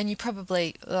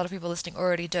a lot of people listening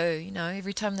already do,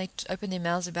 every time they open their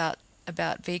mouths about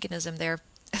veganism, they're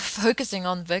focusing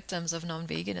on victims of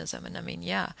non-veganism. And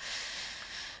yeah.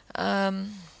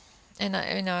 And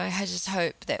I just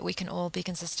hope that we can all be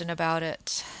consistent about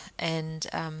it, and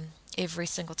every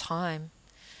single time.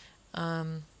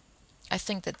 I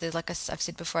think that, like I've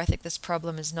said before, I think this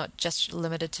problem is not just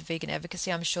limited to vegan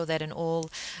advocacy. I'm sure that in all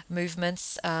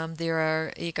movements there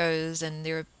are egos, and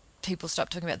there are people stop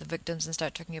talking about the victims and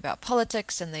start talking about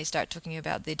politics, and they start talking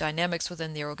about the dynamics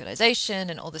within their organization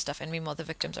and all this stuff. And meanwhile, the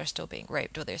victims are still being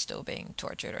raped, or they're still being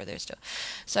tortured, or they're still.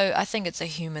 So I think it's a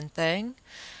human thing.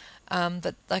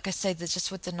 But like I say, there's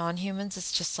just with the non-humans,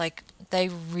 it's just like they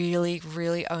really,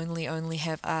 really only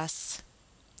have us.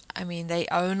 They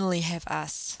only have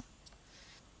us.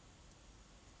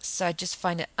 So I just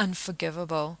find it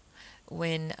unforgivable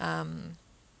when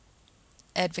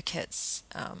advocates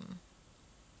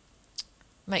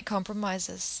make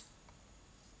compromises,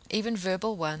 even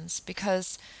verbal ones,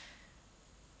 because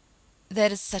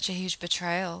that is such a huge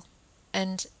betrayal.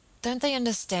 And don't they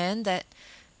understand that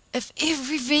if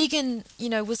every vegan,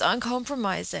 was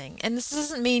uncompromising, and this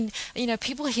doesn't mean,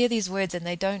 people hear these words and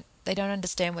they don't they don't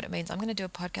understand what it means. I'm going to do a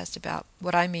podcast about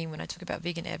what I mean when I talk about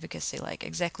vegan advocacy, like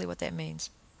exactly what that means.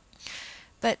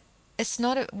 But it's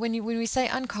not when we say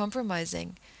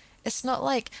uncompromising, it's not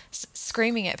like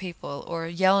screaming at people or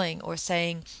yelling or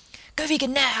saying, "Go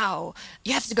vegan now!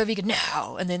 You have to go vegan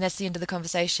now!" And then that's the end of the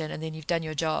conversation, and then you've done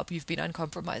your job. You've been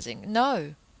uncompromising.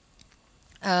 No,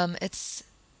 it's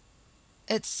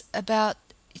about,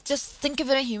 just think of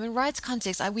it in a human rights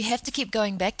context. We have to keep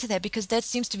going back to that because that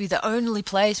seems to be the only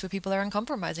place where people are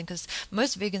uncompromising, because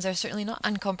most vegans are certainly not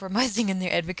uncompromising in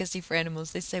their advocacy for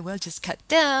animals. They say, well, just cut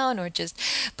down or just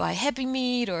buy happy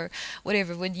meat or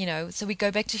whatever. So we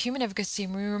go back to human advocacy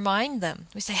and we remind them.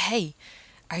 We say, hey,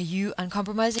 are you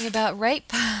uncompromising about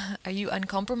rape? Are you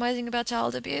uncompromising about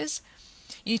child abuse?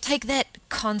 You take that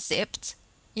concept,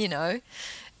 you know,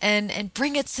 and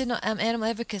bring it to animal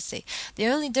advocacy. The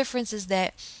only difference is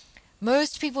that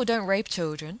most people don't rape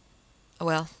children.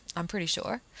 Well, I'm pretty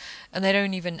sure. And they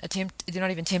don't even they're not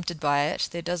even tempted by it.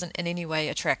 That doesn't in any way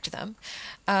attract them.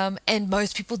 And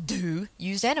most people do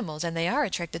use animals and they are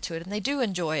attracted to it and they do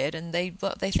enjoy it, and they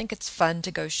think it's fun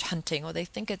to go hunting, or they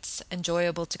think it's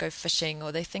enjoyable to go fishing,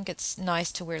 or they think it's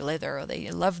nice to wear leather, or they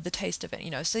love the taste of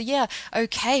it. So yeah,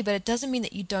 okay, but it doesn't mean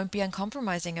that you don't be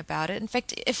uncompromising about it. In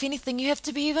fact, if anything, you have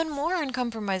to be even more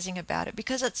uncompromising about it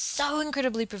because it's so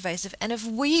incredibly pervasive. And if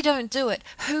we don't do it,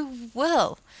 who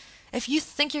will? If you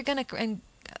think you're going to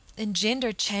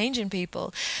engender change in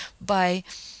people by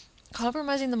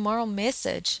compromising the moral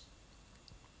message,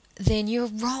 then you're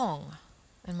wrong,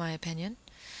 in my opinion.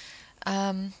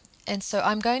 And so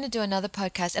I'm going to do another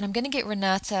podcast, and I'm going to get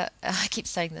Renata. I keep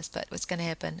saying this, but what's going to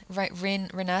happen?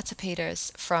 Renata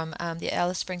Peters from the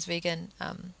Alice Springs Vegan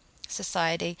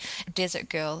Society, Desert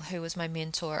Girl, who was my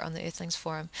mentor on the Earthlings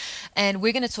Forum, and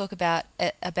we're going to talk about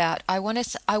I want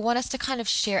us to kind of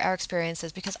share our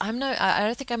experiences, because I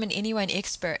don't think I'm in any way an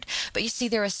expert, but you see,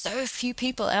 there are so few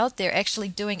people out there actually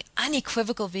doing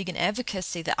unequivocal vegan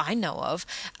advocacy that I know of,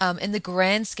 in the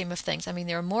grand scheme of things. I mean,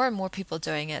 there are more and more people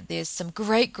doing it. There's some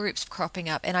great groups cropping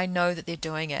up, and I know that they're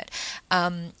doing it.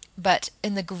 But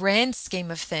in the grand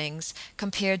scheme of things,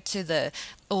 compared to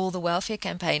all the welfare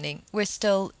campaigning, we're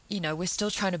still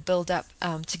trying to build up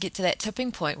to get to that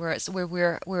tipping point where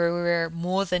we're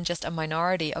more than just a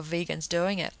minority of vegans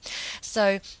doing it.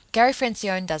 So Gary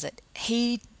Francione does it.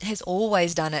 He has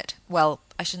always done it. Well,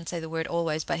 I shouldn't say the word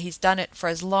always, but he's done it for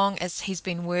as long as he's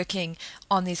been working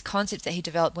on these concepts that he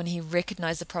developed when he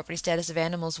recognized the property status of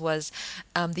animals was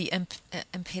the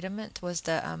impediment, was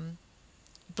the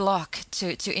block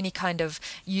to any kind of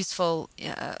useful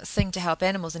thing to help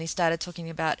animals. And he started talking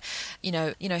about, he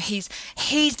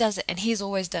does it, and he's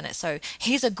always done it. So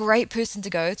he's a great person to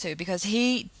go to because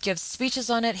he gives speeches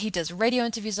on it, he does radio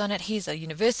interviews on it, he's a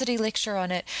university lecturer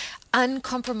on it,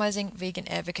 uncompromising vegan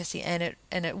advocacy, and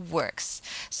it works.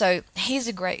 So he's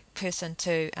a great person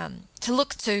to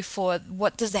look to for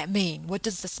what does that mean? What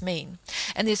does this mean?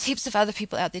 And there's heaps of other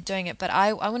people out there doing it, but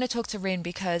I want to talk to Ren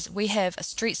because we have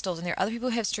street stalls, and there are other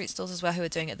people who have street stalls as well who are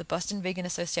doing it. The Boston Vegan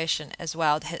Association as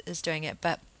well is doing it,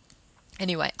 but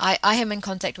anyway, I am in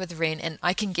contact with Ren, and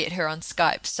I can get her on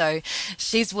Skype, so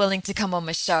she's willing to come on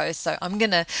my show. So I'm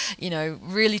gonna,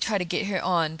 really try to get her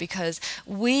on because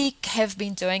we have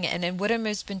been doing it, and then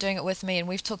Widowmoose been doing it with me, and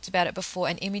we've talked about it before,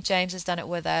 and Emmy James has done it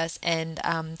with us, and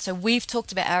so we've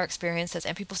talked about our experiences,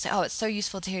 and people say, oh, it's so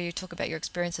useful to hear you talk about your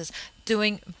experiences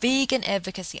doing vegan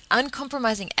advocacy,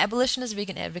 uncompromising abolitionist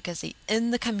vegan advocacy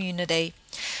in the community,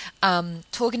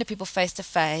 talking to people face to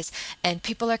face, and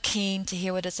people are keen to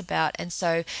hear what it's about. And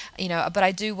so, but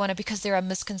I do want to, because there are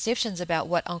misconceptions about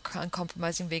what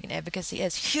uncompromising vegan advocacy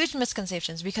is, huge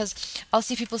misconceptions, because I'll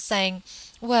see people saying,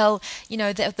 well,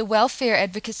 the welfare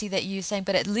advocacy that you're saying,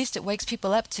 but at least it wakes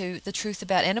people up to the truth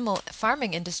about animal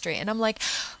farming industry. And I'm like,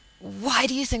 why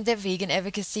do you think that vegan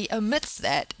advocacy omits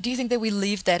that? Do you think that we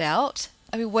leave that out?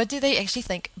 I mean, what do they actually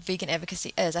think vegan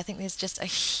advocacy is? I think there's just a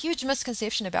huge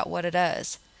misconception about what it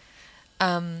is.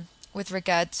 With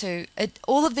regard to it,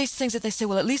 all of these things that they say,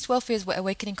 well, at least welfare is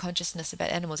awakening consciousness about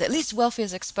animals. At least welfare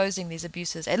is exposing these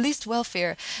abuses. At least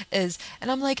welfare is,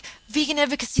 and I'm like, vegan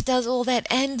advocacy does all that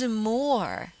and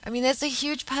more. I mean, that's a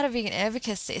huge part of vegan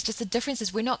advocacy. It's just the difference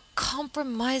is we're not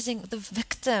compromising the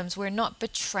victims. We're not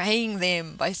betraying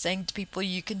them by saying to people,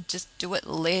 you can just do it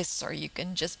less, or you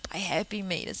can just buy happy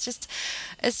meat. It's just,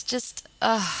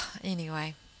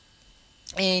 anyway.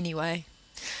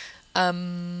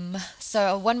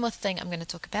 So one more thing I'm going to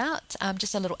talk about,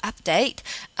 just a little update.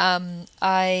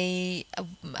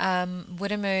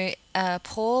 Widowmoo,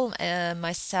 Paul,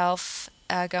 myself,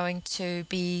 are going to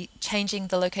be changing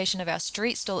the location of our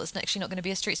street stall. It's actually not going to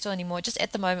be a street stall anymore. Just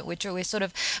at the moment, we're sort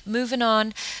of moving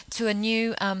on to a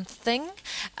new thing,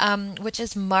 which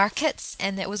is markets,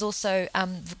 and that was also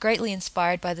greatly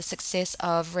inspired by the success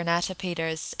of Renata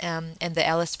Peters and the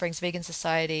Alice Springs Vegan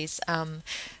Society's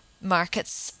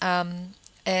markets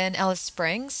in Alice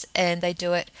Springs, and they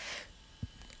do it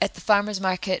at the farmers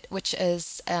market, which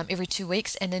is every 2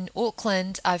 weeks. And in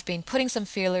Auckland, I've been putting some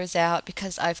feelers out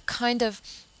because I'm kind of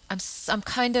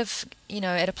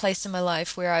at a place in my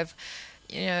life where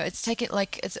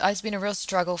it's been a real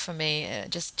struggle for me,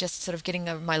 just sort of getting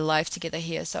my life together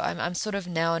here. So I'm sort of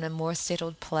now in a more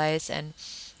settled place, and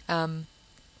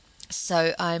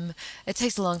so it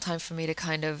takes a long time for me to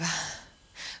kind of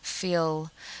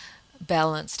feel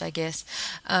balanced, I guess.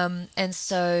 And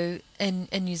so in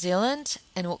New Zealand,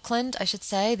 in Auckland, I should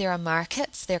say, there are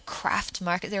markets, there are craft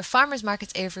markets, there are farmers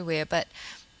markets everywhere, but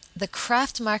the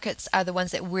craft markets are the ones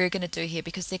that we're going to do here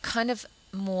because they're kind of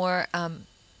more, I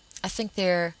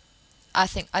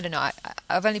don't know,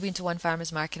 I've only been to one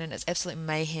farmers market and it's absolute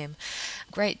mayhem.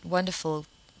 Great, wonderful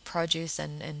produce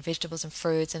and vegetables and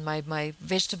fruits, and my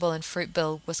vegetable and fruit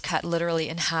bill was cut literally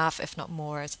in half, if not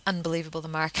more. It's unbelievable the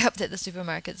markup that the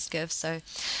supermarkets give. So,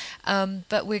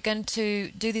 but we're going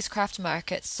to do these craft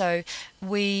markets. So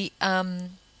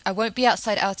I won't be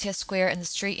outside Aotea Square in the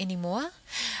street anymore,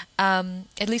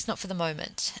 at least not for the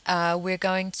moment. We're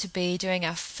going to be doing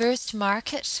our first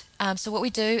market. So what we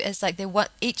do is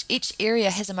each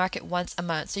area has a market once a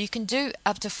month. So you can do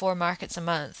up to 4 markets a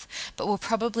month, but we'll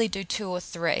probably do 2 or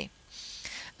 3.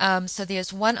 So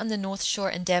there's one on the North Shore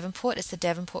in Devonport. It's the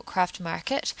Devonport Craft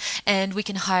Market, and we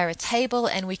can hire a table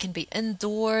and we can be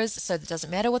indoors, so it doesn't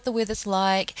matter what the weather's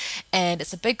like. And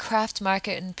it's a big craft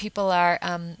market, and people are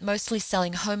mostly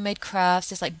selling homemade crafts.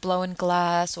 There's like blown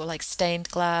glass or like stained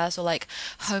glass or like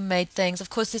homemade things. Of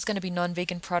course, there's going to be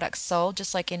non-vegan products sold,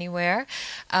 just like anywhere.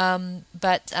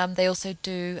 But they also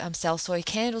do sell soy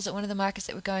candles at one of the markets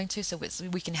that we're going to, so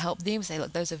we can help them say,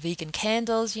 look, those are vegan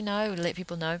candles, let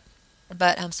people know.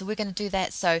 But so we're going to do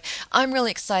that. So I'm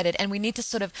really excited, and I need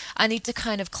to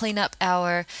kind of clean up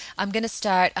I'm going to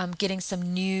start getting some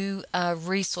new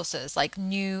resources, like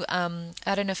new, I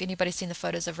don't know if anybody's seen the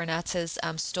photos of Renata's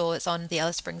store. It's on the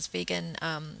Alice Springs Vegan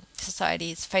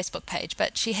Society's Facebook page,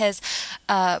 but she has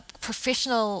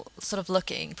professionally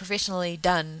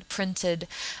done printed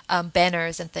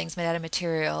banners and things made out of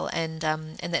material, and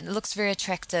that it looks very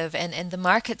attractive, and the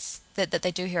markets that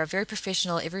they do here are very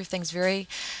professional. Everything's very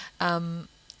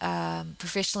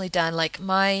professionally done. Like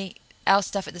our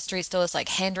stuff at the street stall is like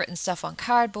handwritten stuff on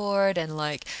cardboard and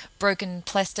like broken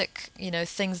plastic,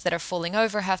 things that are falling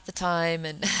over half the time,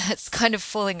 and it's kind of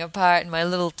falling apart in my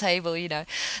little table,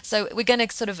 So we're going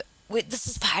to this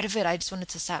is part of it. I just wanted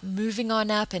to start moving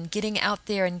on up and getting out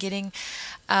there and getting,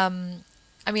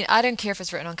 I don't care if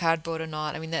it's written on cardboard or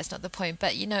not. That's not the point.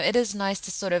 But, it is nice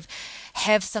to sort of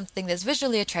have something that's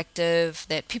visually attractive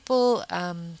that people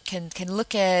can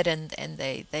look at, and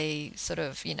they sort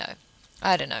of,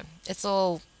 I don't know. It's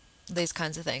all these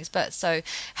kinds of things. But so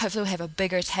hopefully we'll have a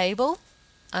bigger table,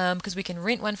 because we can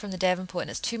rent one from the Devonport, and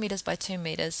it's 2 meters by 2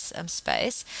 meters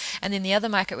space. And then the other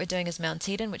market we're doing is Mount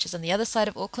Eden, which is on the other side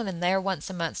of Auckland, and they're once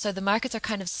a month. So the markets are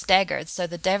kind of staggered. So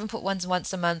the Devonport one's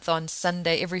once a month on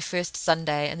Sunday, every first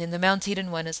Sunday, and then the Mount Eden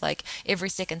one is like every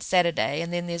second Saturday.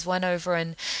 And then there's one over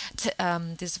in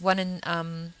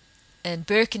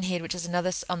Birkenhead, which is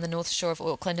another on the North Shore of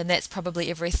Auckland, and that's probably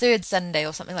every third Sunday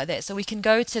or something like that. So we can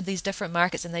go to these different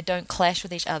markets and they don't clash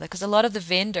with each other, because a lot of the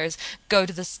vendors go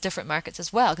to these different markets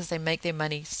as well because they make their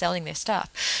money selling their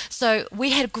stuff. So we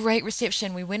had a great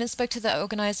reception. We went and spoke to the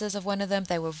organizers of one of them.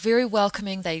 They were very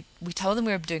welcoming. We told them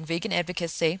we were doing vegan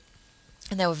advocacy,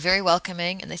 and they were very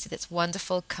welcoming, and they said, that's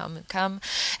wonderful, come.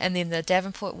 And then the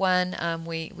Devonport one,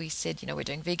 we said, we're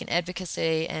doing vegan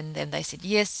advocacy, and then they said,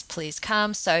 yes, please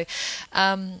come. So,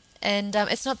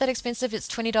 it's not that expensive. It's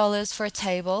 $20 for a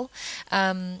table.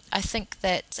 I think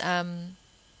that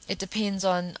it depends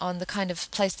on the kind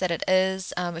of place that it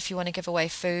is. If you want to give away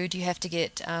food, you have to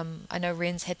get, I know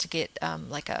Ren's had to get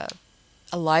like a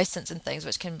license and things,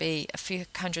 which can be a few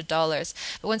 $100s.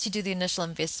 But once you do the initial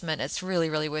investment, it's really,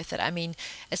 really worth it.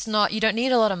 You don't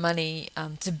need a lot of money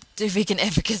to do vegan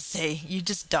advocacy. You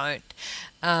just don't.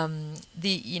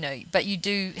 But you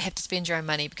do have to spend your own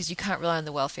money, because you can't rely on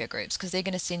the welfare groups, because they're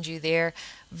going to send you their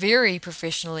very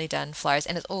professionally done flyers,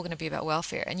 and it's all going to be about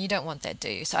welfare, and you don't want that, do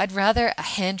you? So I'd rather a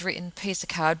handwritten piece of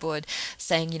cardboard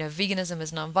saying, veganism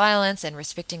is non-violence and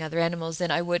respecting other animals,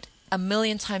 than I would a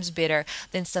million times better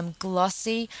than some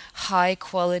glossy, high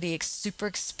quality, super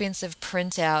expensive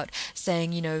printout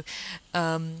saying,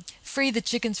 free the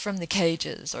chickens from the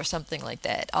cages or something like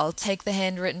that. I'll take the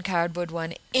handwritten cardboard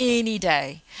one any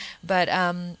day. But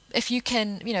if you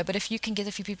can, but if you can get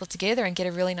a few people together and get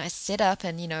a really nice setup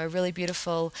and, a really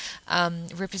beautiful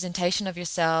representation of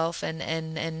yourself and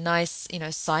nice,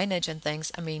 signage and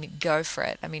things, I mean, go for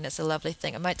it. I mean, it's a lovely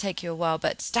thing. It might take you a while,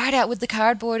 but start out with the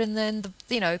cardboard and then,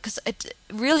 because it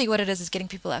really what it is getting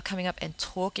people out coming up and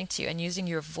talking to you and using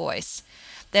your voice.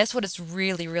 That's what it's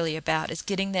really, really about, is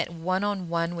getting that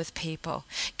one-on-one with people,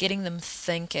 getting them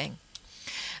thinking.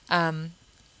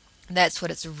 That's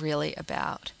what it's really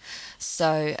about.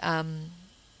 So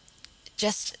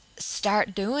just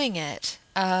start doing it.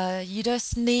 You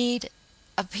just need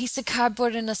a piece of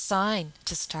cardboard and a sign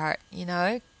to start,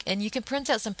 and you can print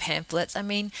out some pamphlets. I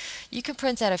mean, you can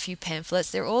print out a few pamphlets.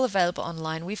 They're all available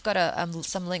online. We've got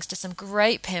some links to some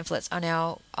great pamphlets on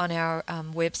our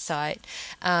website,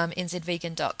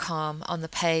 nzvegan.com. On the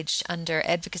page under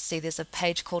advocacy, there's a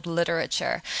page called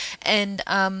literature. And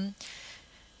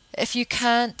if you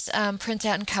can't print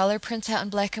out in color, print out in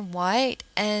black and white.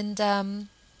 And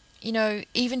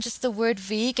even just the word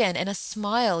vegan and a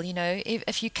smile,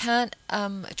 if you can't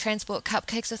transport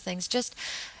cupcakes or things, just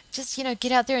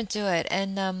get out there and do it.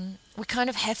 And we kind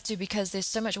of have to, because there's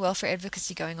so much welfare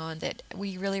advocacy going on that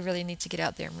we really, really need to get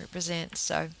out there and represent.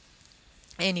 So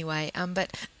anyway,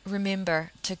 but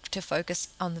remember to focus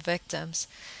on the victims.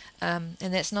 And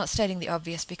that's not stating the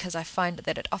obvious, because I find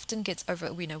that it often gets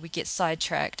we get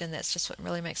sidetracked, and that's just what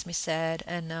really makes me sad.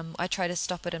 And I try to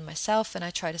stop it in myself, and I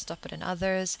try to stop it in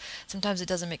others. Sometimes it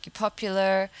doesn't make you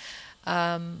popular,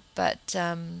 but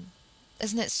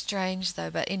isn't it strange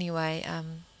though? But anyway,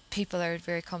 people are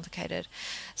very complicated.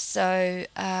 So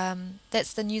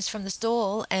that's the news from the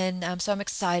stall, and so I'm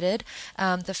excited.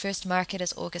 The first market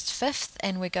is August 5th,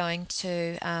 and we're going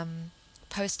to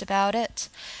post about it.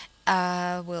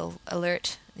 We'll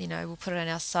alert, we'll put it on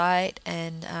our site,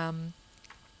 and I'm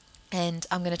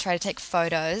going to try to take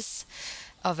photos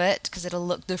of it, because it'll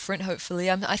look different,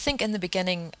 hopefully. I think in the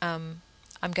beginning, I'm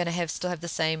going to still have the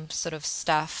same sort of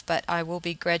stuff, but I will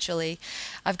be gradually.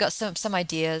 I've got some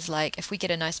ideas, like if we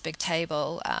get a nice big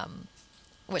table,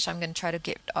 which I'm going to try to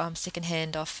get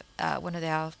secondhand off one of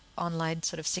our online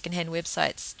sort of secondhand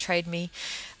websites, Trade Me.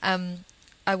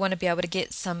 I want to be able to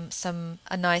get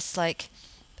a nice, like,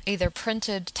 either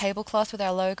printed tablecloth with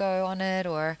our logo on it,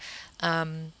 or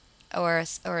a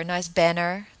nice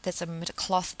banner that's a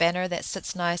cloth banner that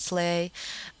sits nicely.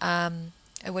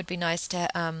 It would be nice to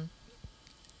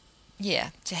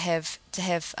have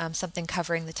something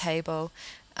covering the table,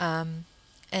 and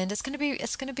it's going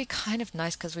to be kind of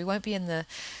nice, because we won't be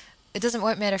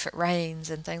won't matter if it rains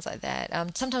and things like that.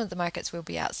 Sometimes at the markets we'll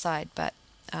be outside, but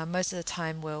most of the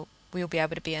time we'll be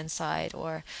able to be inside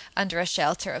or under a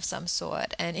shelter of some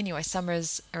sort. And anyway,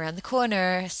 summer's around the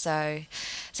corner, so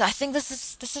I think this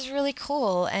is really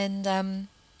cool, and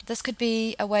this could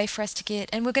be a way for us to get,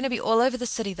 and we're going to be all over the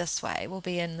city this way. We'll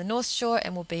be in the North Shore,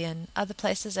 and we'll be in other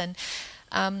places, and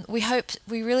we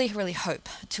really, really hope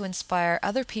to inspire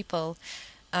other people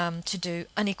to do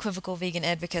unequivocal vegan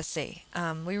advocacy.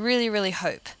 We really, really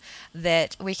hope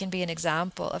that we can be an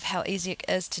example of how easy it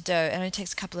is to do. It only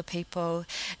takes a couple of people,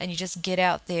 and you just get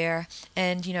out there,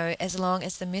 and as long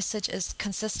as the message is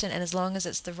consistent, and as long as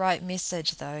it's the right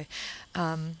message, though,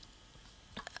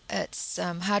 it's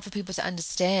hard for people to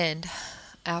understand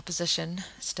our position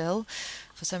still,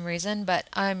 for some reason. But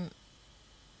I'm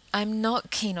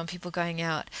not keen on people going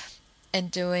out and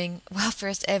doing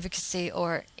welfarist advocacy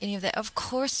or any of that. Of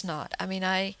course not. I mean,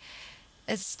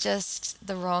 it's just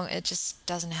it just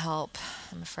doesn't help,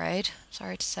 I'm afraid.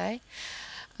 Sorry to say.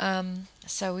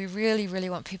 So we really, really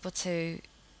want people to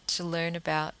learn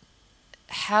about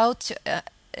how to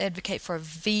advocate for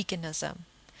veganism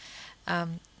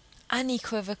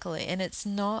unequivocally. And it's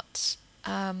not,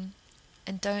 and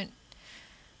don't,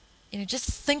 just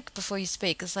think before you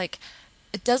speak. It's like,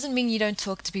 it doesn't mean you don't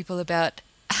talk to people about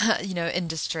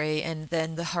industry and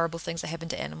then the horrible things that happen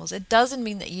to animals. It doesn't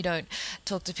mean that you don't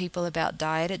talk to people about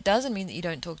diet. It doesn't mean that you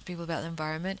don't talk to people about the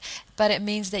environment, but it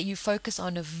means that you focus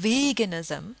on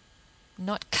veganism,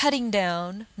 not cutting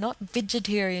down, not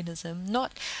vegetarianism,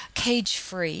 not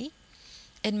cage-free.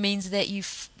 It means that you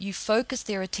focus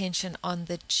their attention on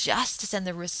the justice and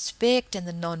the respect and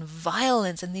the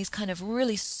non-violence and these kind of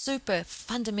really super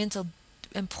fundamental,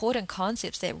 important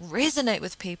concepts that resonate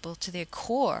with people to their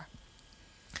core.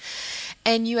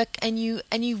 And you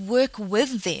work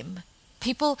with them.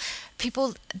 People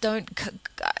don't,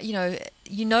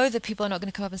 that people are not going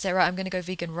to come up and say, right, I'm going to go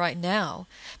vegan right now.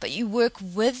 But you work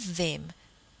with them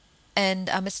And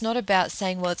it's not about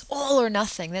saying, well, it's all or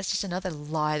nothing. That's just another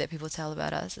lie that people tell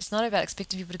about us. It's not about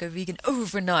expecting people to go vegan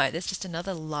overnight. That's just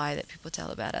another lie that people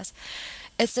tell about us.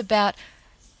 It's about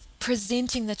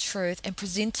presenting the truth and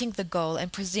presenting the goal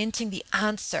and presenting the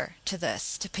answer to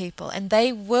this to people. And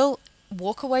they will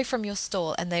walk away from your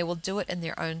stall and they will do it in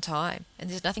their own time, and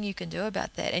there's nothing you can do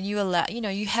about that. And you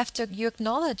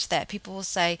acknowledge that people will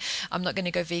say, I'm not going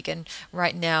to go vegan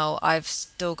right now, I've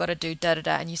still got to do da da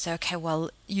da, and you say, okay, well,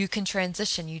 you can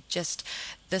transition. You just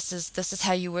this is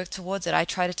how you work towards it. I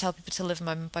try to tell people to live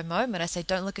moment by moment. I say,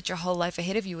 don't look at your whole life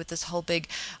ahead of you with this whole big,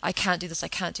 I can't do this, I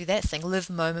can't do that thing. Live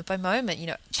moment by moment.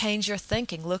 Change your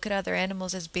thinking. Look at other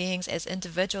animals as beings, as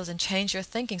individuals, and change your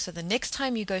thinking. So the next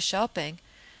time you go shopping,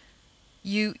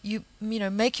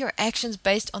 make your actions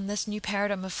based on this new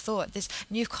paradigm of thought, this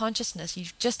new consciousness.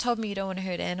 You've just told me you don't want to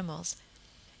hurt animals.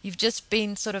 You've just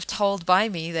been sort of told by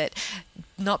me that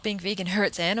not being vegan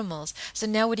hurts animals. So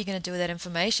now what are you going to do with that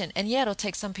information? And yeah, it'll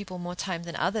take some people more time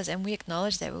than others, and we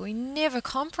acknowledge that, but we never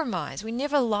compromise. We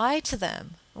never lie to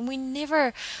them. And we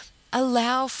never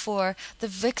allow for the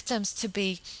victims to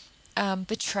be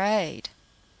betrayed.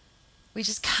 We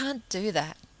just can't do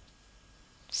that.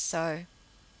 So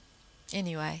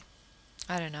anyway,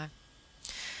 I don't know.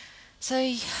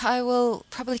 So I will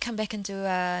probably come back and do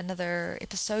another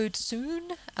episode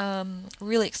soon.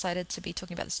 Really excited to be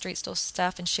talking about the street stall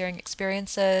stuff and sharing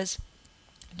experiences.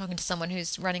 I'm talking to someone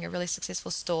who's running a really successful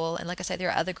stall, and like I say, there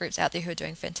are other groups out there who are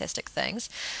doing fantastic things.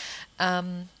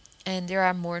 And there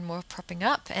are more and more propping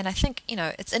up, and I think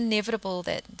it's inevitable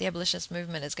that the abolitionist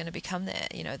movement is going to become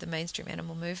the mainstream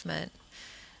animal movement.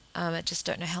 I just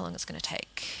don't know how long it's going to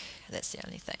take. That's the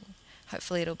only thing.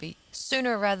 Hopefully it'll be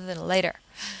sooner rather than later.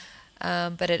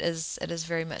 But it is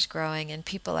very much growing, and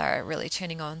people are really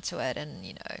turning on to it, and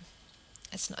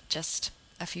it's not just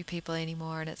a few people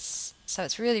anymore, and it's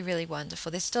really, really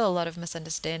wonderful. There's still a lot of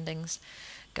misunderstandings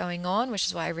going on, which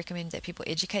is why I recommend that people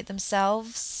educate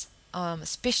themselves,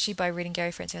 especially by reading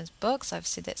Gary Francine's books. I've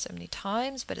said that so many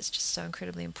times, but it's just so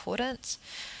incredibly important,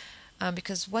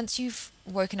 because once you've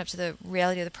woken up to the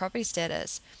reality of the property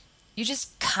status, you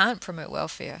just can't promote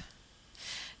welfare.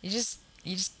 You just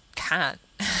can't.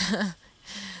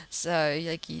 So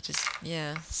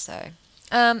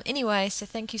anyway, so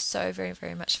thank you so very,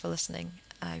 very much for listening.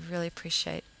 I really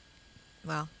appreciate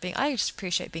I just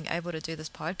appreciate being able to do this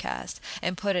podcast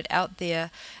and put it out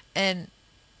there, and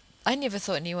I never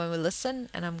thought anyone would listen,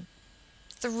 and I'm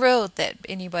thrilled that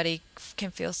anybody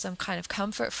can feel some kind of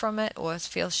comfort from it or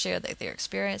share their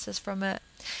experiences from it.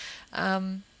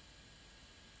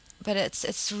 But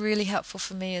it's really helpful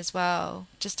for me as well,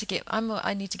 just to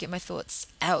I need to get my thoughts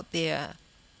out there.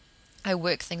 I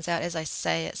work things out as I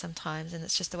say it sometimes, and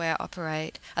it's just the way I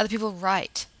operate. Other people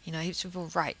write, heaps of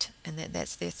people write, and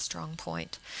that's their strong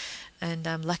point. And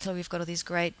luckily we've got all these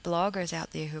great bloggers out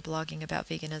there who are blogging about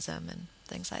veganism and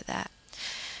things like that.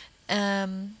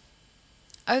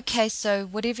 Okay, so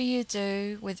whatever you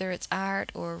do, whether it's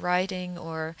art or writing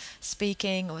or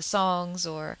speaking or songs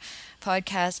or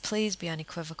podcasts, please be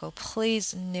unequivocal.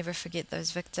 Please never forget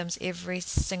those victims. Every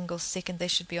single second they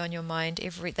should be on your mind.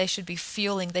 They should be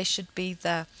fueling. They should be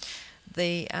the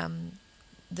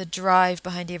drive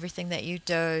behind everything that you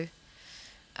do.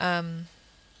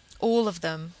 All of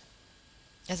them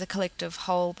as a collective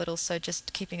whole, but also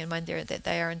just keeping in mind that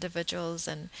they are individuals,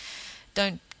 and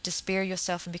don't despair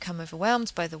yourself and become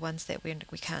overwhelmed by the ones that we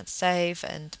can't save,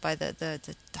 and by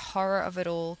the horror of it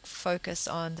all. Focus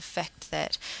on the fact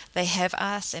that they have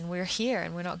us, and we're here,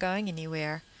 and we're not going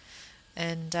anywhere,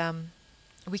 and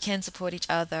we can support each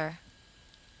other.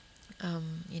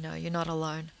 You're not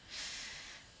alone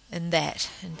in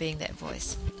that, and being that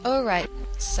voice. All right,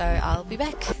 so I'll be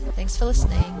back. Thanks for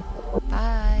listening.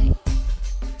 Bye.